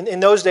was, in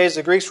those days,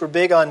 the Greeks were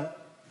big on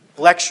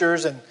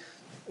lectures and,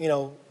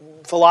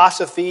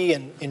 philosophy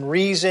and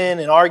reason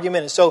and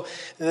argument. And so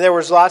there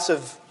was lots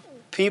of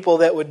people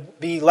that would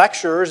be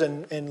lecturers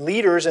and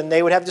leaders, and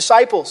they would have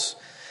disciples.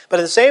 But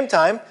at the same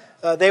time,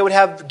 they would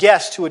have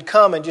guests who would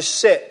come and just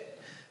sit,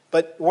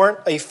 but weren't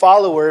a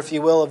follower, if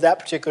you will, of that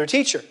particular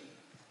teacher.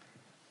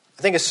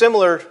 I think a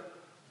similar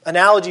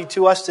analogy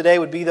to us today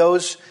would be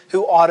those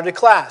who audit a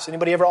class.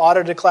 Anybody ever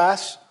audited a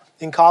class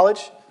in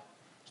college?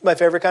 It's my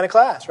favorite kind of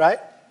class, right?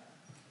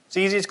 It's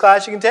the easiest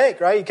class you can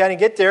take, right? You kind of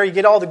get there, you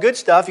get all the good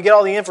stuff, you get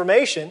all the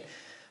information,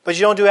 but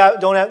you don't have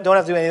to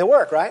do any of the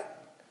work, right?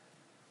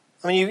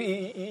 I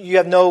mean, you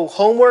have no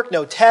homework,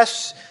 no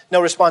tests, no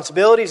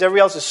responsibilities.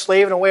 Everybody else is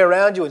slaving away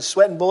around you and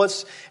sweating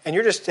bullets, and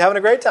you're just having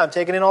a great time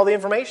taking in all the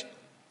information.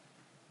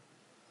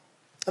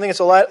 I think it's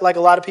like a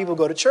lot of people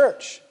go to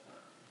church.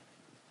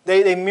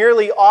 They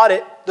merely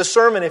audit the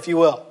sermon, if you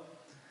will.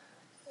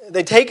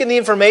 They take in the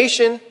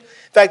information. In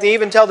fact, they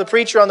even tell the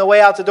preacher on the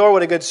way out the door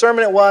what a good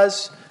sermon it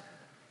was,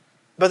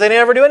 but they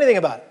never do anything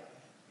about it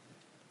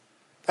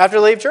after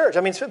they leave church.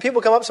 I mean,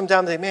 people come up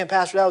sometimes and say, man,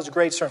 Pastor, that was a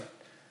great sermon.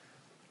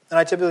 And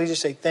I typically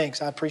just say,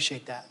 thanks, I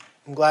appreciate that.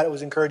 I'm glad it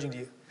was encouraging to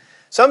you.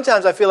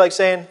 Sometimes I feel like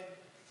saying,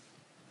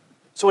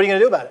 so what are you going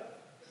to do about it?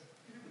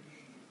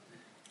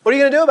 What are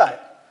you going to do about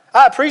it?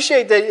 I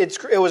appreciate that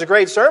it was a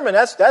great sermon.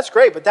 That's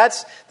great, but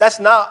that's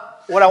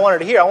not what I wanted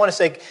to hear. I want to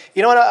say,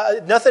 you know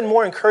what? Nothing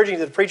more encouraging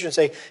to the preacher than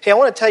say, hey, I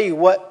want to tell you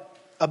what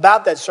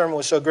about that sermon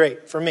was so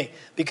great for me,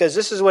 because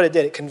this is what it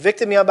did. It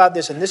convicted me about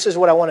this, and this is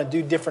what I want to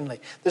do differently.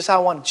 This is how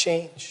I want to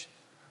change.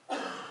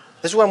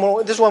 This is what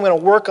I'm going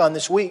to work on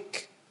this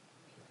week.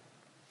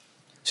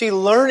 See,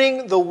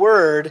 learning the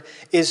Word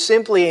is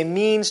simply a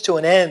means to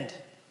an end.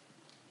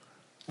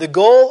 The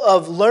goal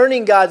of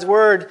learning God's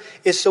Word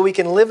is so we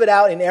can live it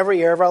out in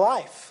every area of our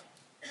life.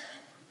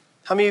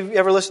 How many of you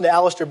ever listened to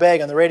Alistair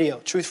Begg on the radio,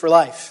 Truth for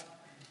Life?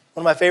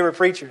 One of my favorite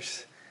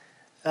preachers.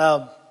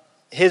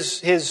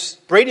 His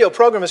radio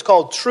program is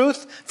called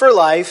Truth for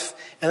Life,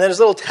 and then his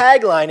little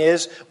tagline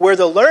is, where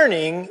the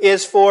learning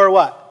is for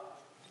what?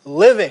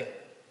 Living.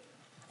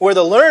 Where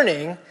the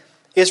learning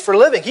is for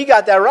living. He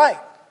got that right.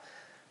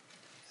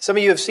 Some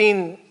of you have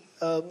seen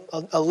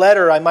a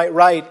letter I might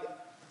write,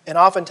 and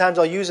oftentimes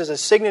I'll use as a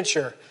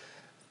signature,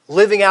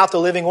 living out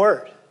the living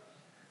Word.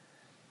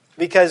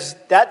 Because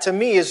that to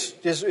me is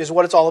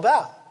what it's all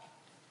about.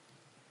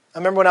 I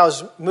remember when I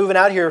was moving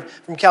out here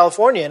from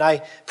California, and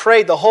I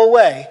prayed the whole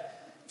way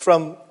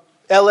from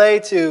LA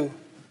to,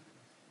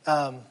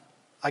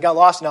 I got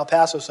lost in El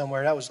Paso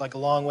somewhere. That was like a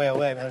long way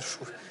away, man.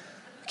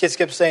 Kids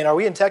kept saying, "Are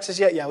we in Texas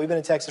yet?" Yeah, we've been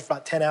in Texas for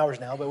about 10 hours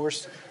now, but we're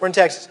in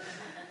Texas.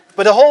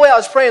 But the whole way I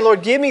was praying,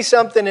 Lord, give me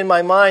something in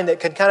my mind that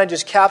could kind of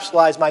just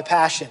capsulize my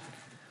passion.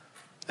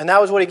 And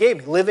that was what He gave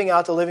me, living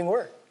out the living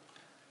Word.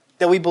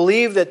 That we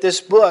believe that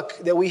this book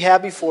that we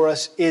have before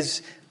us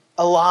is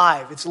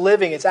alive, it's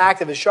living, it's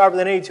active, it's sharper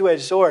than any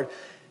two-edged sword.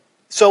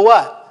 So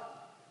what?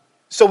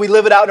 So we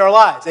live it out in our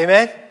lives,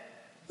 amen?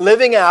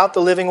 Living out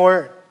the living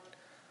Word.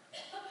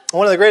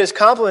 One of the greatest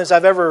compliments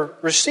I've ever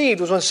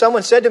received was when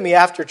someone said to me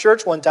after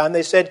church one time,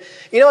 they said,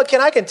 "You know what,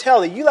 Ken, I can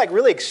tell that you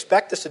really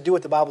expect us to do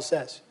what the Bible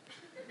says."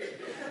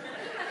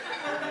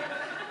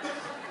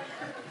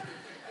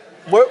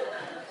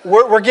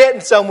 We're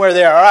getting somewhere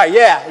there. All right,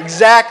 yeah,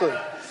 exactly.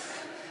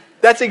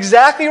 That's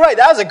exactly right.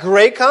 That was a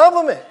great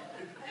compliment.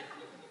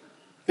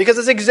 Because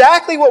it's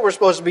exactly what we're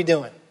supposed to be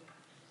doing.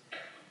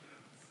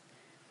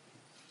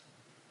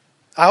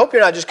 I hope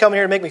you're not just coming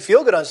here to make me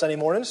feel good on Sunday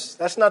mornings.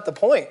 That's not the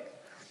point.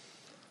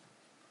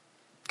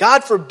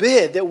 God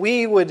forbid that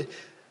we would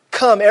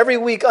come every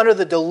week under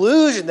the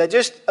delusion that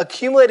just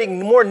accumulating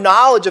more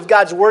knowledge of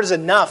God's Word is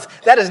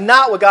enough. That is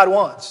not what God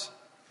wants.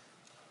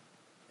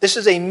 This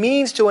is a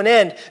means to an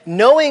end.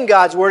 Knowing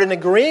God's Word and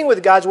agreeing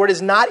with God's Word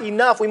is not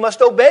enough. We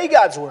must obey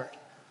God's Word.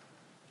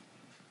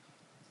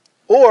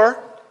 Or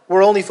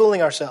we're only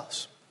fooling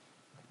ourselves.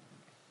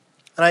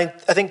 And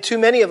I think too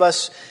many of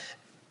us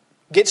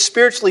get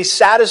spiritually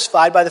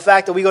satisfied by the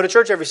fact that we go to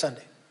church every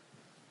Sunday.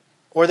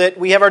 Or that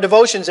we have our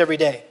devotions every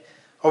day.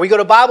 Or we go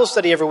to Bible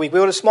study every week. We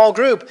go to small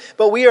group.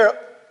 But we are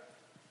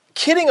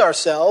kidding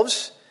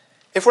ourselves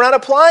if we're not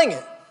applying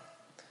it.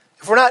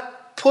 If we're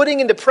not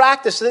putting into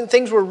practice the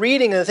things we're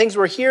reading and the things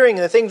we're hearing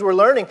and the things we're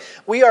learning,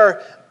 we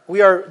are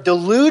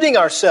deluding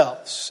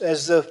ourselves,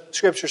 as the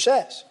Scripture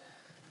says.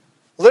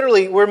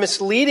 Literally, we're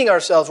misleading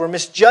ourselves, we're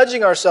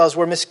misjudging ourselves,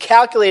 we're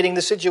miscalculating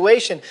the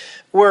situation,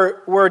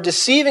 we're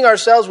deceiving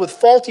ourselves with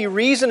faulty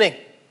reasoning.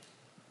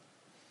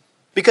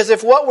 Because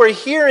if what we're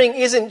hearing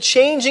isn't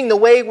changing the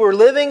way we're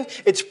living,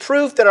 it's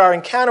proof that our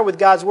encounter with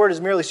God's Word is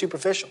merely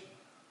superficial.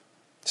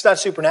 It's not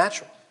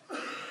supernatural.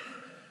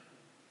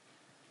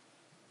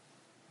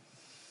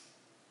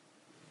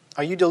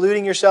 Are you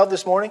deluding yourself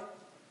this morning?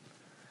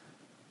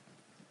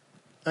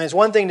 And it's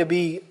one thing to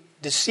be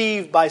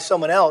deceived by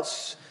someone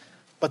else,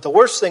 but the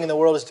worst thing in the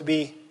world is to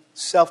be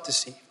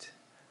self-deceived.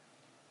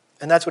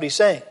 And that's what he's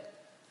saying.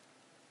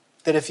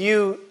 That if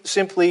you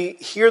simply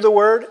hear the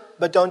Word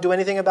but don't do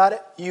anything about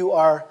it, you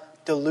are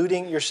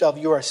deluding yourself.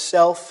 You are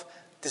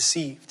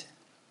self-deceived.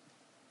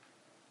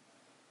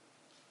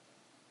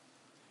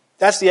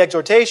 That's the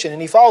exhortation.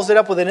 And he follows it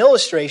up with an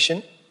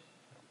illustration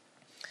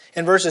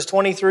in verses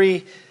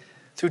 23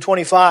 through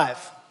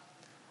 25.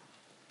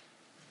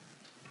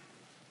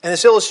 And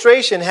this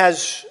illustration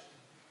has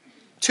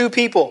two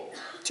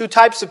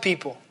types of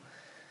people.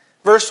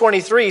 Verse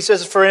 23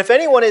 says, "For if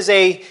anyone is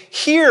a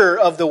hearer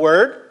of the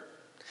word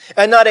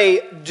and not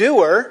a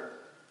doer,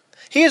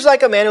 he is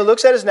like a man who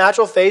looks at his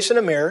natural face in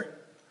a mirror.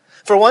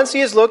 For once he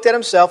has looked at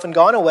himself and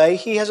gone away,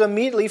 he has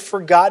immediately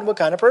forgotten what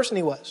kind of person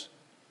he was."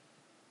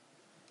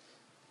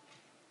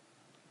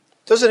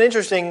 So it's an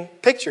interesting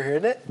picture here,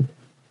 isn't it?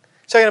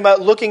 It's talking about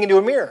looking into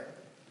a mirror.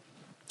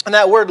 And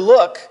that word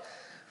look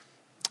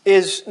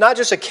is not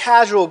just a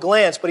casual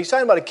glance, but he's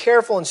talking about a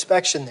careful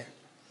inspection there.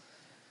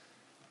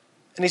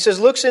 And he says,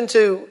 looks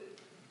into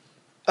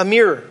a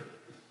mirror.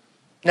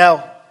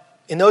 Now,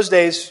 in those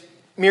days,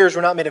 mirrors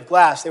were not made of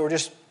glass. They were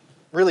just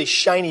really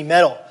shiny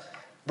metal.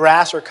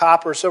 Brass or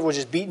copper or silver was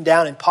just beaten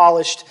down and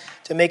polished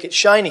to make it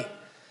shiny.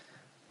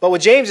 But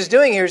what James is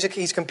doing here is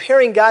he's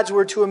comparing God's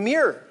Word to a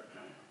mirror.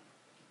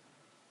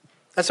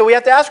 And so we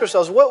have to ask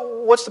ourselves,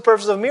 what's the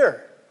purpose of a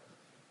mirror?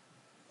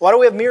 Why do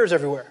we have mirrors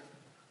everywhere?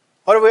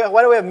 Why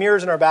do we have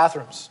mirrors in our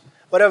bathrooms?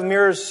 Why do we have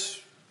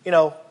mirrors, in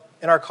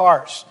our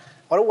cars?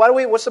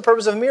 What's the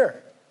purpose of a mirror?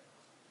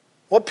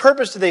 What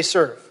purpose do they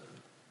serve?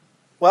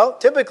 Well,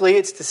 typically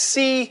it's to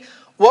see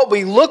what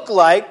we look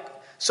like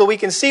so we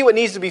can see what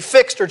needs to be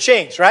fixed or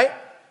changed, right?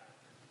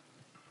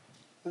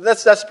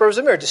 That's the purpose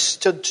of the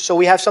mirror, so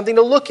we have something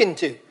to look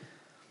into,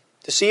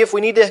 to see if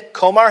we need to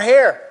comb our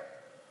hair,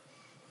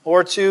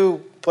 or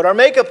to put our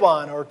makeup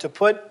on, or to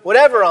put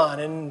whatever on,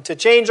 and to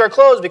change our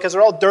clothes because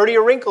they're all dirty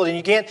or wrinkled, and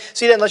you can't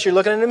see that unless you're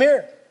looking in the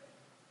mirror.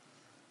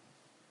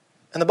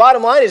 And the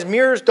bottom line is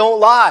mirrors don't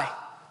lie.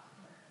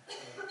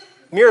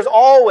 Mirrors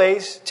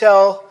always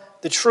tell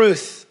the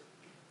truth.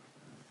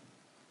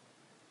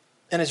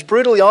 And it's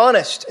brutally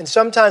honest, and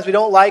sometimes we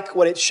don't like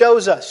what it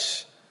shows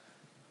us.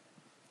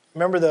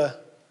 Remember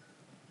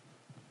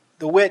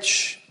the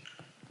witch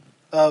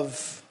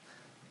of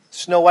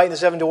Snow White and the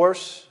Seven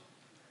Dwarfs?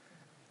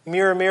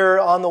 Mirror, mirror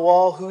on the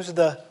wall, who's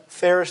the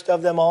fairest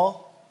of them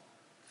all?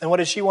 And what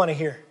did she want to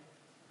hear?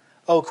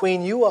 Oh,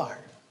 queen, you are.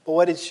 But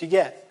what did she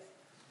get?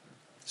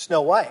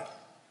 Snow White.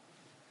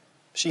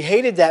 She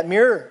hated that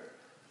mirror.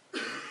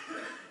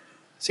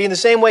 See, in the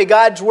same way,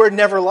 God's word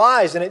never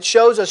lies, and it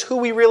shows us who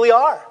we really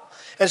are.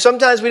 And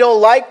sometimes we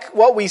don't like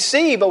what we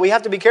see, but we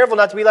have to be careful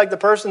not to be like the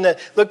person that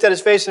looked at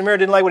his face in the mirror,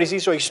 didn't like what he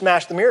sees, so he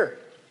smashed the mirror.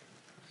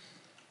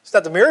 It's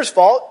not the mirror's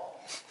fault,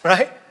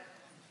 right?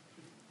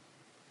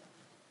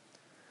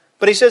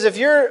 But he says if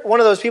you're one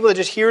of those people that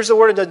just hears the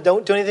word and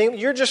don't do anything,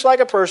 you're just like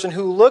a person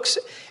who looks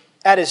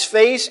at his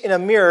face in a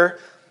mirror,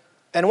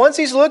 and once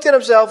he's looked at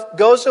himself,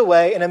 goes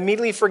away and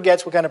immediately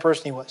forgets what kind of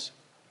person he was.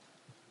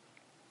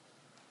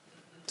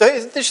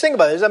 So just think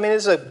about it. I mean,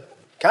 it's a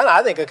kind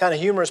of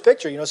humorous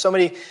picture.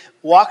 Somebody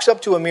walks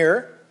up to a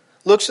mirror,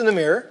 looks in the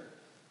mirror,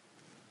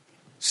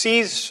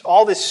 sees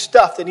all this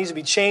stuff that needs to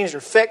be changed or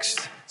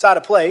fixed. It's out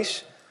of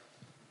place.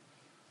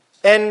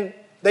 And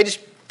they just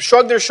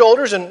shrug their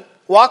shoulders and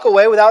walk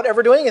away without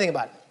ever doing anything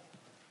about it.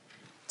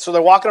 So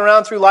they're walking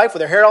around through life with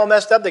their hair all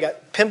messed up. They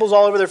got pimples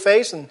all over their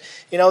face, and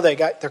they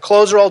got their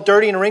clothes are all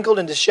dirty and wrinkled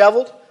and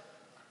disheveled.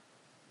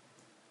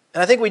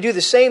 And I think we do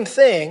the same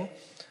thing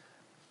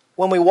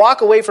when we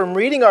walk away from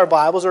reading our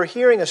Bibles or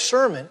hearing a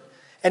sermon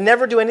and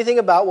never do anything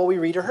about what we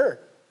read or heard.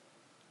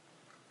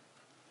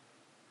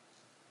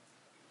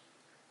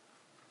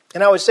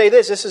 And I would say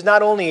this is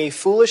not only a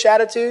foolish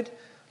attitude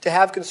to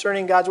have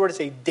concerning God's word, it's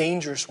a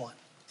dangerous one.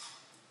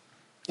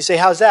 You say,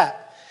 how's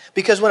that?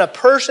 Because when a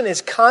person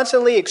is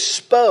constantly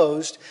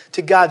exposed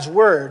to God's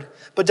word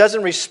but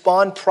doesn't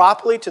respond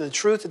properly to the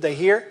truth that they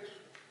hear,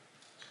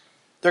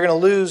 they're going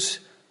to lose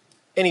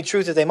any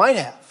truth that they might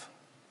have.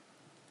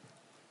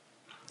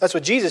 That's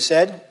what Jesus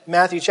said,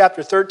 Matthew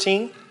chapter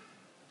 13,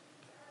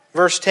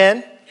 verse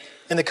 10,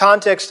 in the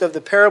context of the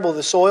parable of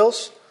the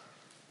soils,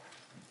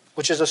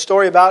 which is a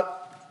story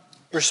about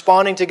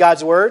responding to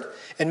God's word.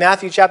 In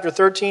Matthew chapter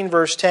 13,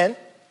 verse 10,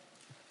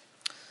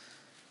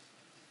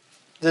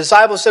 the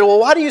disciples said, well,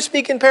 why do you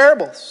speak in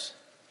parables?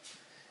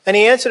 And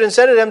he answered and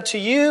said to them, to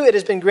you it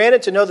has been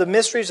granted to know the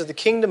mysteries of the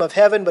kingdom of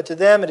heaven, but to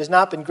them it has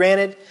not been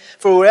granted.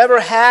 For whoever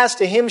has,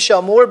 to him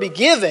shall more be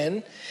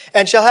given,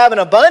 and shall have an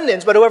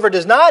abundance, but whoever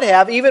does not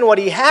have, even what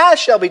he has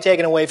shall be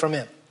taken away from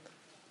him.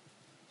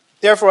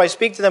 Therefore I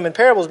speak to them in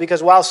parables,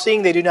 because while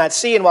seeing they do not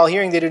see, and while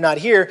hearing they do not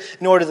hear,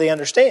 nor do they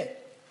understand.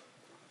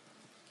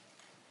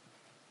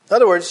 In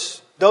other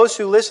words, those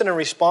who listen and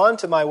respond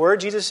to my word,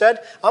 Jesus said,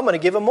 I'm going to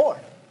give them more.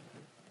 I'm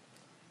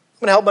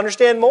going to help them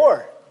understand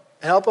more,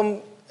 and help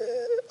them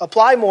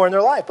apply more in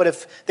their life. But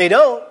if they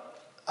don't,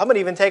 I'm going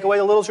to even take away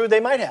the little truth they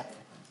might have.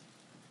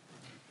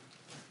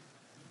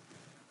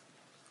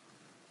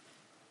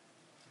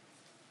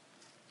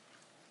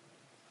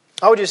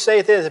 I would just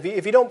say this,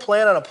 if you don't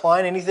plan on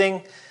applying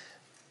anything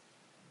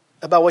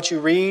about what you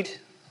read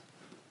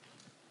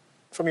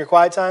from your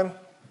quiet time,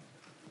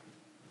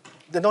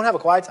 then don't have a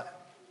quiet time.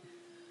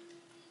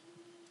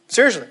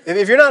 Seriously,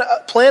 if you're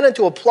not planning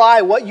to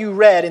apply what you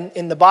read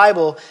in the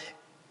Bible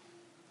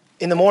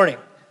in the morning,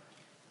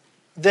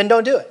 then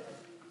don't do it.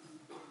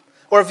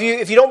 Or if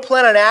you don't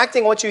plan on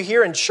acting what you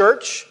hear in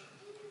church,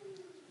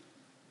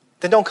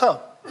 then don't come.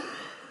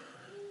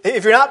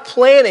 If you're not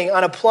planning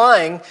on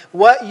applying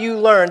what you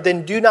learned,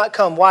 then do not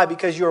come. Why?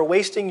 Because you are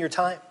wasting your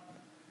time.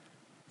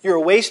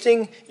 You're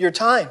wasting your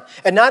time.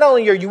 And not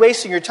only are you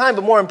wasting your time,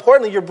 but more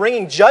importantly, you're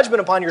bringing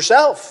judgment upon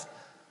yourself.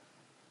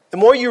 The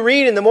more you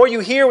read and the more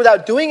you hear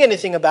without doing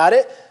anything about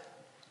it,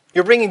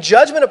 you're bringing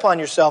judgment upon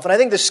yourself. And I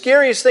think the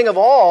scariest thing of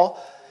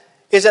all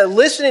is that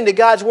listening to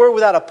God's word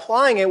without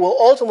applying it will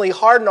ultimately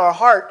harden our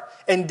heart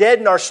and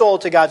deaden our soul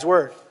to God's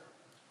word.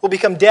 We'll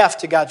become deaf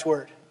to God's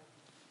word.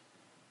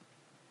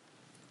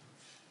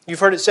 You've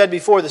heard it said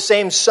before, the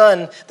same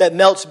sun that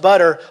melts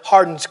butter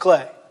hardens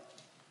clay.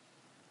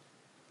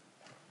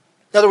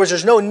 In other words,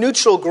 there's no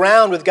neutral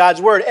ground with God's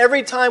word.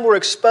 Every time we're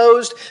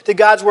exposed to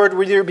God's word,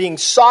 we're either being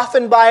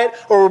softened by it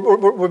or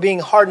we're being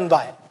hardened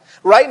by it.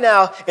 Right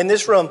now, in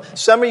this room,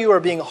 some of you are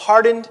being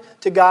hardened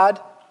to God,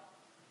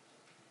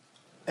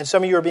 and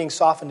some of you are being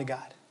softened to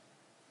God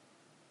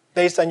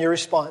based on your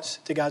response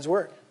to God's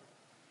word.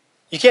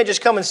 You can't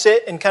just come and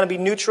sit and kind of be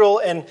neutral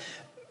and,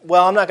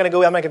 well, I'm not going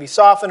to be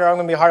softened or I'm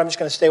going to be hard. I'm just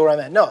going to stay where I'm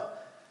at. No.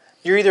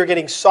 You're either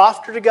getting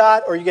softer to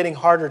God or you're getting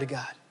harder to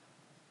God.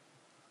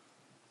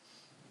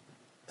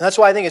 And that's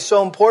why I think it's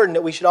so important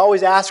that we should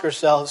always ask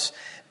ourselves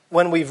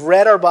when we've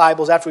read our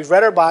Bibles, after we've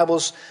read our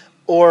Bibles,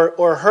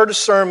 or heard a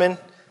sermon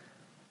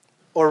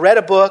or read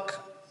a book,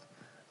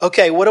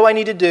 okay, what do I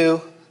need to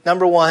do?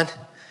 Number one.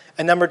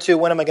 And number two,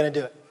 when am I going to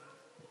do it?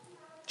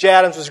 Jay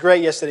Adams was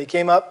great yesterday. He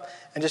came up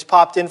and just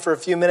popped in for a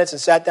few minutes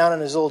and sat down on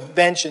his little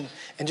bench and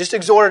just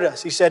exhorted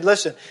us. He said,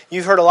 listen,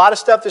 you've heard a lot of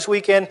stuff this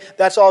weekend.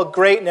 That's all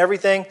great and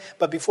everything.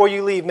 But before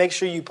you leave, make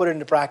sure you put it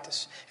into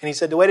practice. And he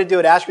said, the way to do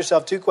it, ask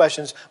yourself two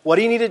questions. What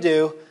do you need to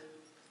do?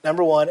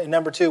 Number one. And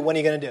number two, when are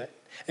you going to do it?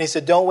 And he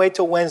said, don't wait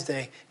till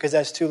Wednesday because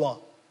that's too long.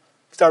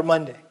 Start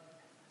Monday.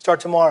 Start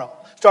tomorrow.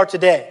 Start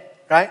today.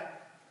 Right?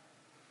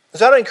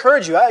 So I would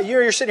encourage you.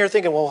 You're sitting here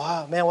thinking, well,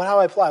 how do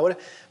I apply?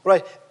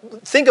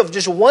 Think of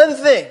just one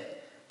thing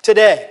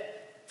today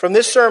from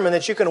this sermon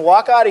that you can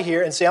walk out of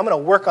here and say, I'm going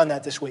to work on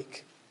that this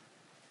week.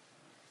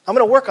 I'm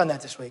going to work on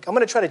that this week. I'm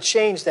going to try to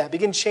change that,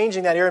 begin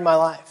changing that area in my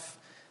life.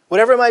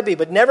 Whatever it might be,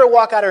 but never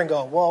walk out here and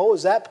go, well, what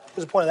was that? What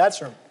was the point of that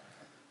sermon?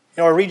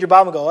 Or read your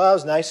Bible and go, oh, that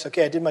was nice.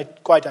 Okay, I did my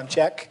quiet time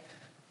check.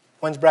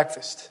 When's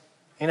breakfast?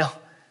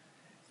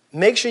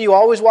 Make sure you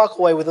always walk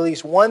away with at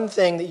least one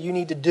thing that you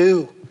need to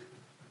do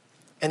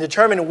and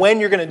determine when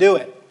you're going to do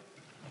it.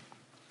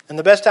 And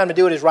the best time to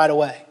do it is right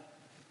away.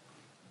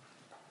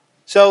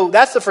 So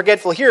that's the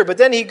forgetful hearer. But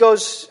then he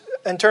goes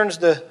and turns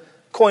the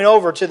coin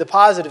over to the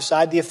positive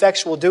side, the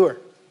effectual doer.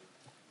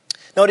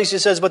 Notice he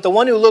says, but the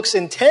one who looks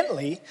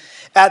intently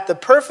at the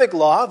perfect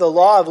law, the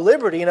law of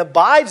liberty, and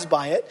abides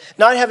by it,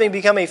 not having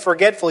become a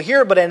forgetful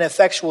hearer, but an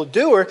effectual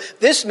doer,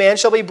 this man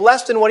shall be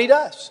blessed in what he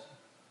does.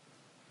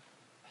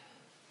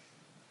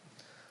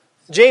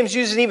 James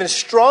uses an even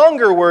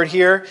stronger word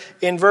here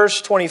in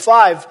verse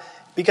 25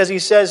 because he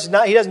says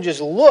he doesn't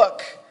just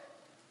look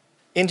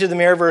into the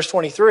mirror, verse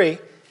 23,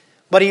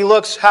 but he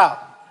looks how?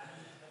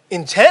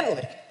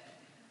 Intently.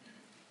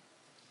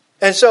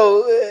 And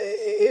so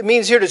it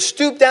means here to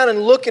stoop down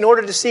and look in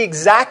order to see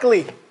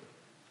exactly.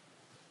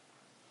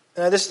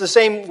 This is the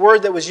same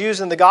word that was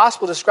used in the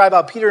gospel to describe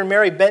how Peter and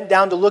Mary bent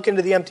down to look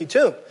into the empty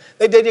tomb.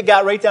 They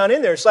got right down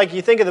in there. It's like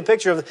you think of the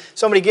picture of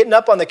somebody getting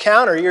up on the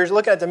counter. You're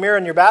looking at the mirror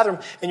in your bathroom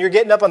and you're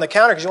getting up on the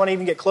counter because you want to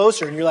even get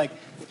closer. And you're like,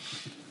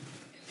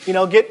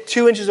 get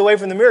 2 inches away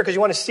from the mirror because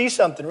you want to see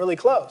something really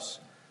close.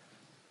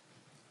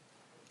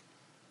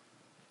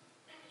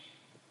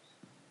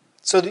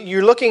 So that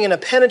you're looking in a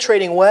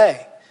penetrating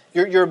way.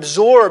 You're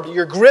absorbed.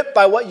 You're gripped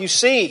by what you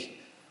see.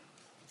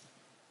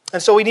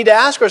 And so we need to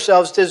ask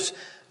ourselves,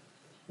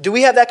 do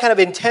we have that kind of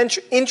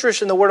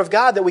interest in the Word of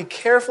God that we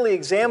carefully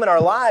examine our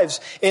lives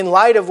in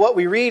light of what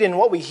we read and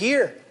what we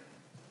hear?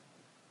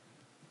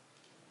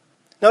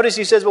 Notice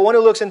he says, but one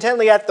who looks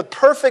intently at the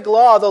perfect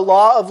law, the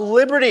law of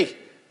liberty.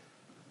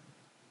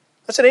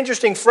 That's an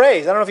interesting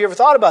phrase. I don't know if you ever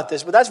thought about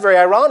this, but that's very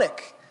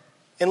ironic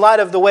in light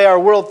of the way our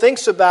world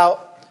thinks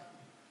about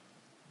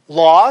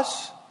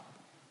laws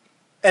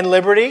and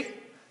liberty.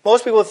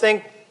 Most people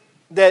think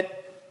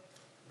that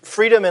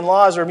freedom and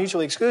laws are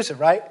mutually exclusive,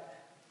 right?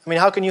 I mean,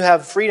 how can you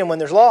have freedom when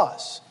there's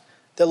laws?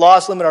 That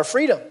laws limit our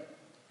freedom.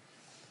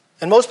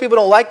 And most people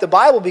don't like the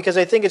Bible because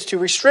they think it's too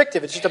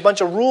restrictive. It's just a bunch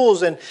of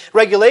rules and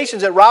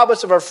regulations that rob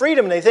us of our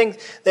freedom. And they think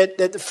that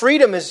the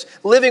freedom is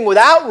living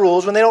without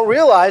rules when they don't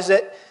realize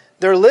that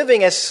they're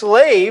living as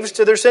slaves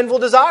to their sinful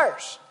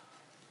desires.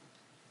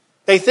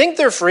 They think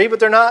they're free, but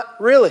they're not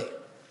really.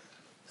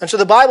 And so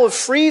the Bible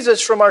frees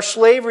us from our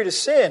slavery to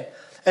sin.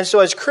 And so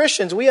as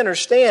Christians, we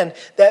understand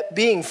that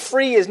being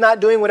free is not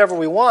doing whatever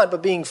we want,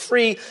 but being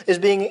free is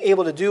being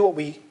able to do what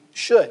we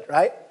should,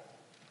 right?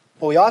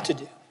 What we ought to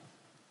do.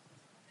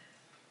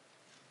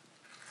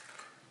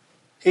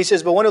 He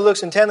says, but one who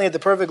looks intently at the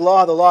perfect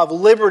law, the law of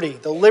liberty,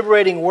 the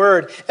liberating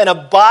word, and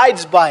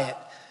abides by it,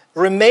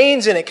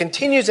 remains in it,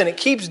 continues in it,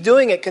 keeps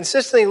doing it,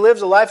 consistently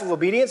lives a life of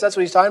obedience. That's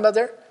what he's talking about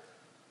there.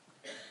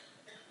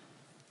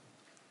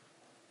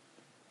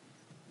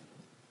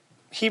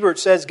 Hebert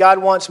says God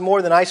wants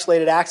more than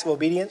isolated acts of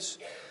obedience.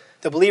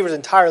 The believer's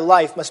entire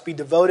life must be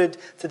devoted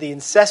to the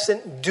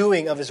incessant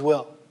doing of his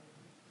will.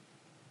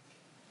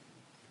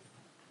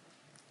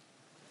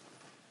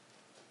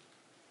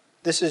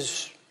 This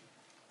is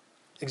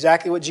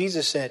exactly what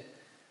Jesus said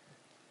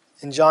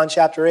in John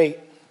chapter 8,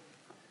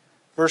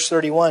 verse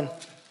 31.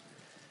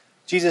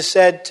 Jesus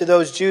said to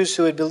those Jews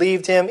who had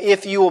believed him,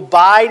 if you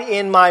abide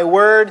in my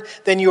word,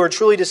 then you are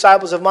truly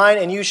disciples of mine,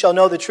 and you shall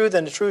know the truth,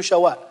 and the truth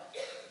shall what?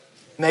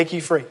 Make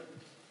you free.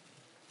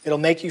 It'll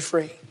make you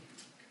free.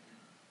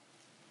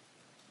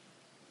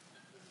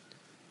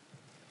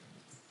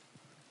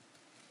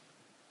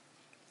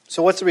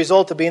 So what's the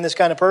result of being this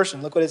kind of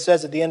person? Look what it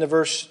says at the end of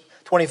verse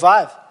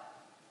 25.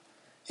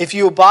 If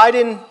you abide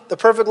in the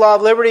perfect law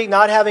of liberty,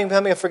 not having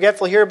become a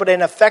forgetful hearer, but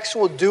an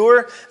effectual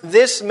doer,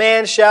 this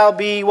man shall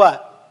be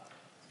what?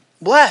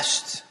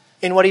 Blessed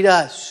in what he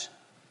does.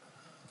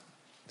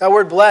 That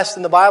word blessed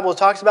in the Bible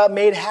talks about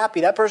made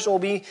happy. That person will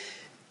be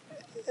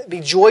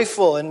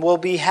joyful and will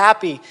be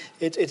happy.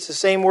 It's the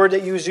same word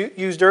that you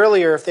used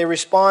earlier. If they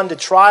respond to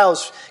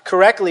trials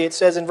correctly, it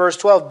says in verse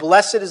 12,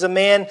 blessed is a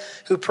man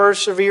who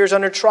perseveres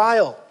under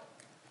trial.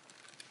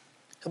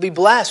 He'll be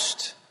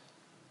blessed.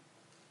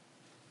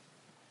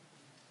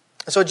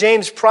 And so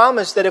James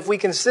promised that if we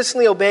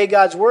consistently obey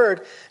God's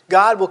word,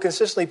 God will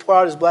consistently pour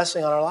out His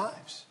blessing on our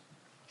lives.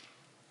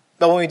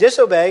 But when we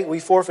disobey, we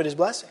forfeit His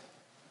blessing.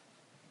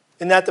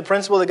 Isn't that the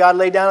principle that God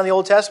laid down in the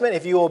Old Testament?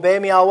 If you obey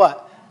me, I'll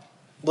what?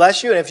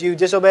 Bless you. And if you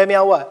disobey me,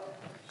 I'll what?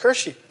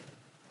 Curse you.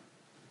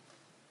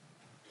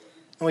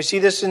 And we see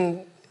this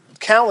in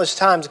countless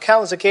times,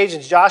 countless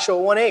occasions. Joshua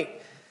 1:8.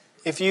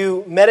 If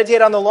you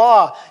meditate on the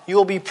law, you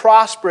will be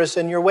prosperous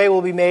and your way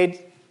will be made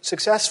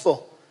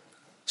successful.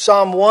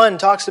 Psalm 1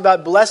 talks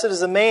about blessed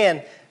is the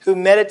man who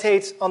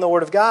meditates on the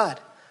Word of God.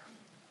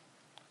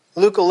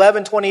 Luke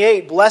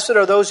 11:28, blessed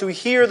are those who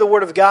hear the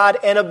Word of God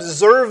and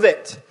observe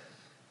it.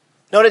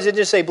 Notice it didn't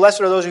just say, blessed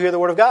are those who hear the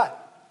Word of God.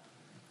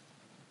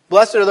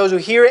 Blessed are those who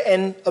hear it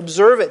and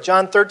observe it.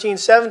 John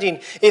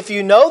 13:17, if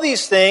you know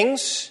these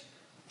things,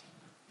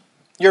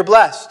 you're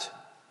blessed.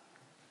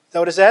 Is that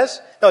what it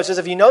says? No, it says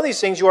if you know these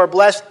things, you are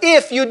blessed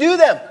if you do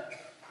them.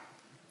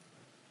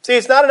 See,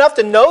 it's not enough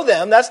to know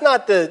them. That's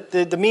not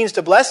the means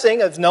to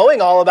blessing, of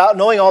knowing all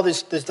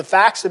the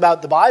facts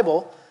about the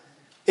Bible.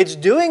 It's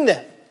doing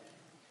them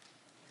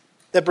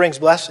that brings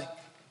blessing.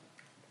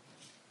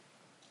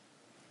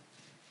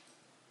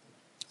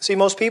 See,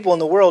 most people in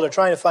the world are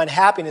trying to find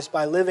happiness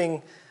by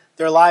living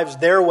their lives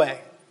their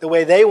way, the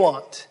way they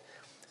want.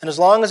 And as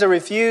long as they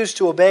refuse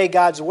to obey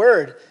God's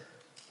word,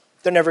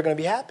 they're never going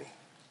to be happy.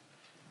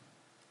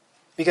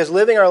 Because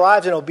living our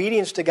lives in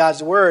obedience to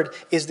God's word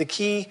is the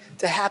key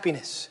to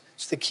happiness.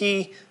 It's the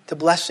key to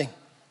blessing.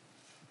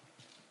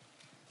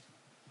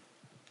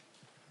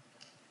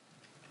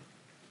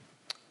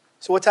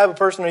 So what type of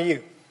person are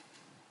you?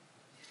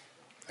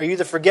 Are you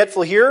the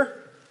forgetful hearer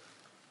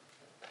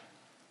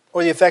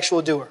or the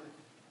effectual doer?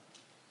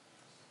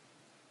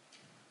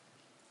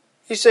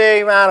 You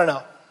say, I don't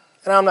know.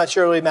 And I'm not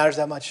sure it really matters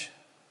that much.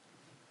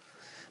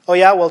 Oh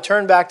yeah? Well,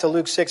 turn back to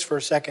Luke 6 for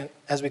a second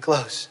as we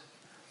close.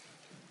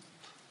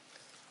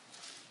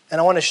 And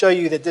I want to show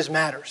you that this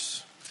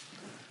matters.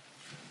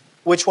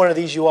 Which one of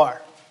these you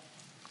are.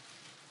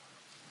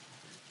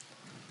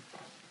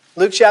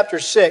 Luke chapter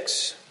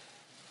 6.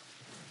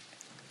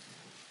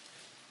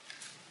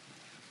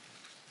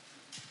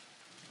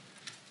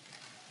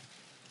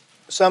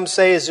 Some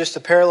say is just a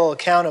parallel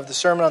account of the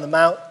Sermon on the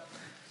Mount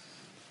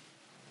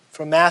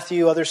from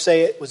Matthew. Others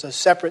say it was a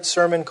separate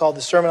sermon called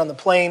the Sermon on the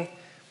Plain.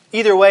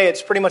 Either way,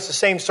 it's pretty much the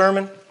same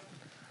sermon.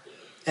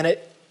 And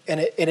it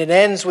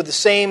ends with the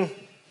same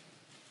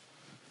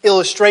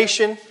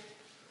illustration.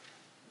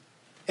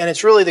 And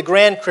it's really the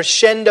grand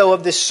crescendo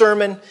of this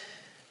sermon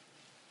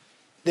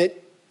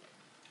that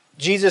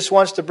Jesus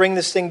wants to bring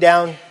this thing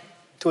down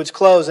to its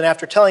close. And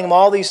after telling him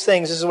all these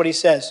things, this is what he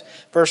says.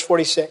 Verse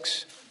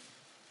 46.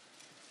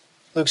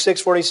 Luke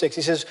 6:46.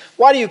 He says,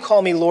 why do you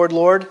call me Lord,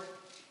 Lord,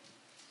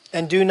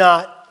 and do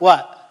not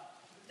what?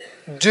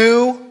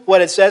 Do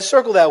what it says.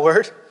 Circle that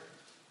word.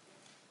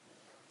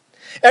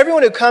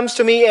 Everyone who comes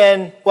to me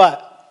and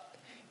what?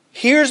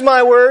 Hears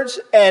my words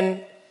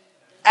and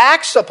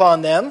acts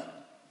upon them,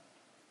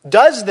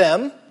 does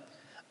them,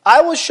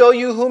 I will show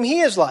you whom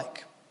he is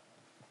like.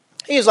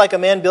 He is like a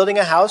man building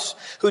a house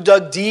who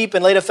dug deep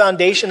and laid a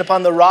foundation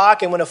upon the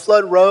rock, and when a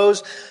flood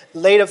rose,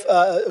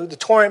 the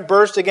torrent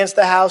burst against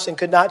the house and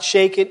could not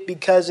shake it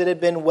because it had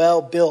been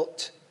well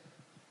built.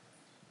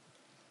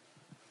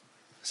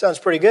 Sounds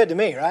pretty good to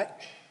me, right?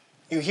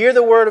 You hear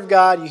the word of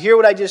God, you hear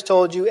what I just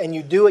told you, and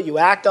you do it, you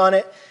act on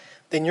it,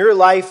 then your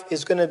life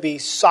is going to be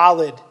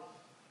solid.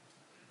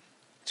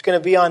 It's going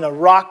to be on a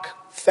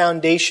rock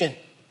foundation.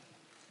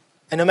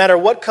 And no matter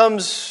what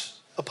comes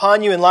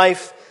upon you in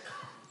life,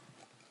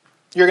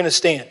 you're going to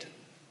stand.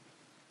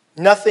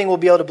 Nothing will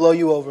be able to blow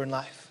you over in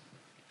life.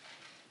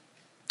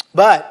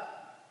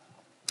 But,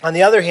 on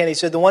the other hand, he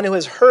said, the one who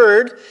has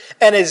heard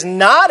and has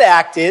not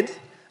acted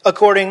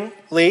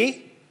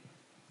accordingly,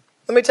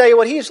 let me tell you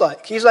what he's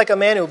like. He's like a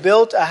man who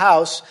built a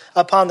house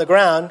upon the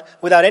ground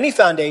without any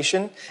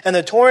foundation, and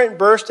the torrent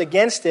burst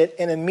against it,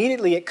 and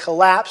immediately it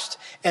collapsed,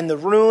 and the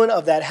ruin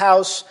of that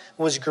house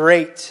was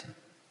great.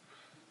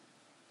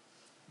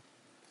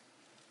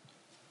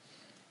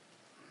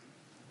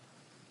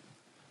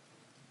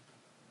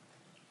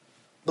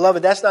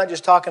 Beloved, that's not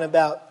just talking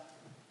about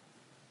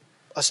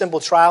a simple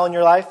trial in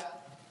your life.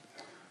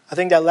 I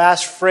think that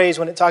last phrase,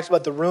 when it talks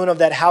about the ruin of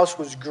that house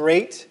was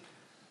great,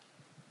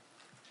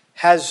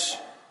 has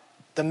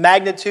the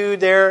magnitude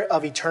there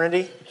of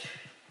eternity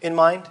in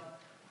mind.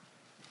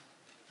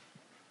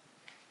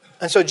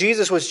 And so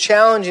Jesus was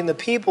challenging the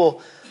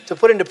people to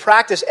put into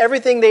practice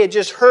everything they had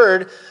just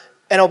heard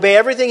and obey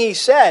everything he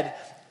said.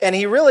 And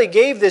he really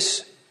gave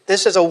this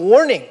as a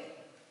warning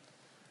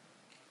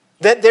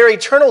that their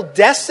eternal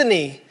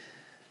destiny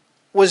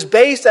was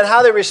based on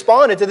how they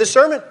responded to the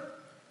sermon.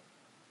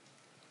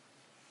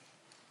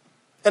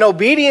 And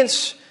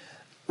obedience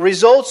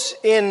results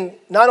in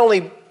not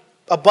only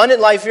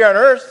abundant life here on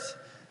earth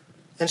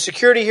and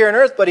security here on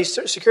earth, but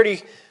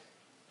security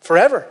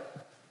forever,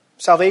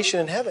 salvation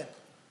in heaven.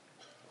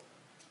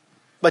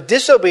 But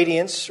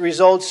disobedience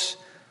results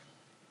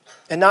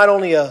in not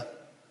only a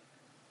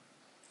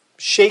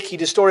shaky,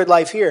 distorted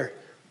life here,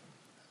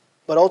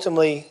 but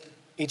ultimately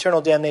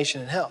eternal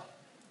damnation in hell.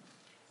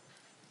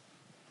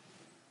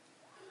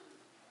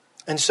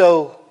 And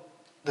so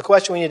the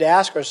question we need to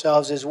ask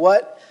ourselves is,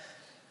 what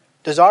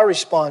does our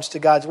response to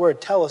God's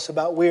word tell us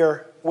about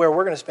where we're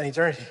going to spend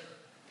eternity?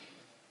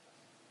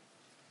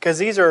 Because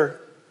these are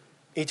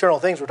eternal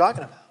things we're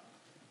talking about.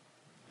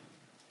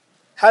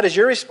 How does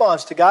your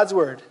response to God's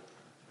word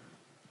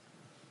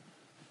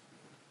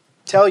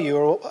tell you,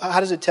 or how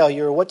does it tell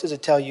you, or what does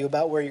it tell you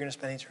about where you're going to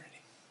spend eternity?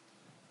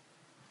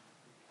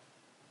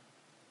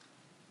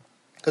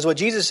 Because what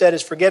Jesus said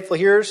is, forgetful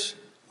hearers,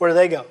 where do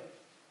they go?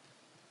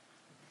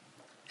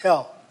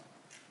 Hell.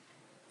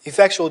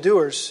 Effectual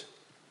doers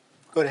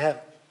go to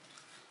heaven.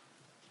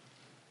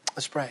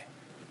 Let's pray.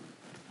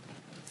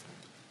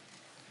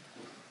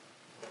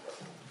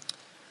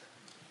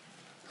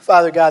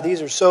 Father God,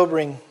 these are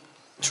sobering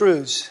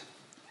truths.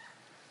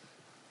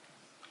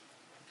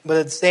 But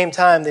at the same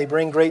time, they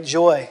bring great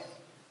joy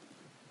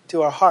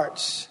to our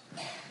hearts.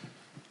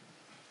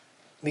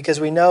 Because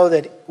we know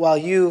that while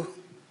you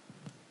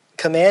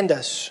command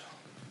us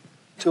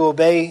to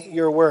obey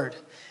your word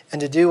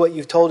and to do what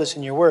you've told us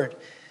in your word,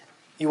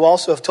 you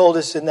also have told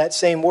us in that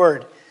same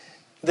word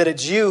that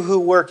it's you who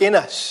work in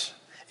us.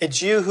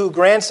 It's you who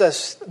grants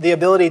us the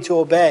ability to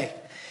obey.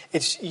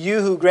 It's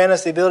you who grant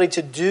us the ability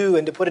to do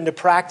and to put into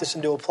practice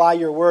and to apply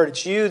your word.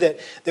 It's you that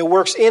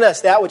works in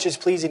us that which is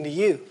pleasing to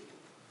you.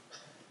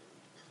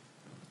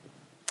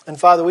 And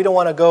Father, we don't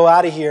want to go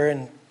out of here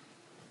and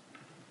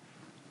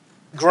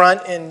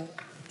grunt and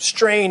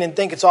strain and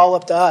think it's all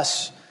up to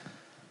us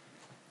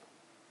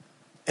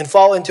and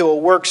fall into a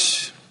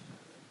works-based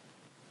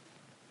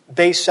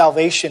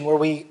salvation where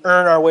we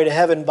earn our way to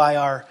heaven by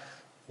our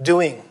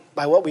doing,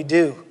 by what we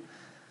do.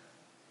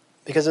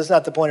 Because that's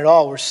not the point at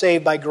all. We're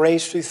saved by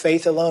grace through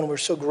faith alone. We're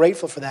so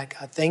grateful for that,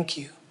 God. Thank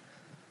you.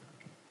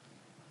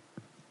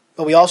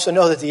 But we also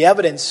know that the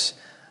evidence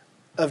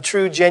of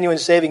true, genuine,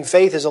 saving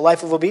faith is a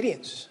life of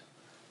obedience.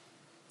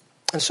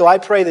 And so I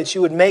pray that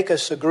you would make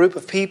us a group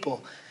of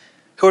people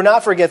who are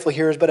not forgetful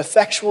hearers, but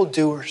effectual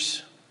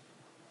doers.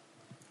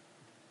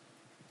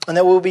 And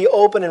that we'll be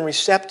open and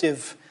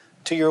receptive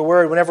to your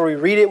word whenever we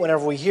read it,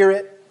 whenever we hear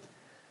it.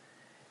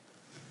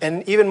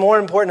 And even more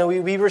important, that we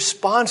be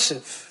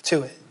responsive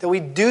to it, that we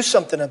do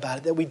something about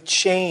it, that we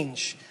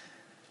change,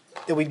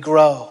 that we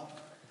grow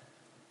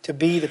to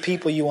be the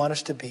people you want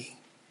us to be.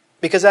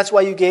 Because that's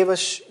why you gave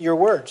us your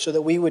word, so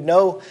that we would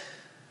know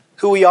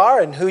who we are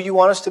and who you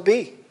want us to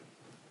be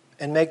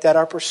and make that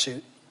our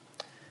pursuit.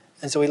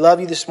 And so we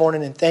love you this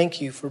morning and thank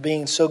you for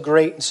being so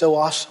great and so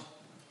awesome.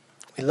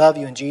 We love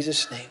you in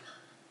Jesus' name.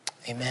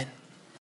 Amen.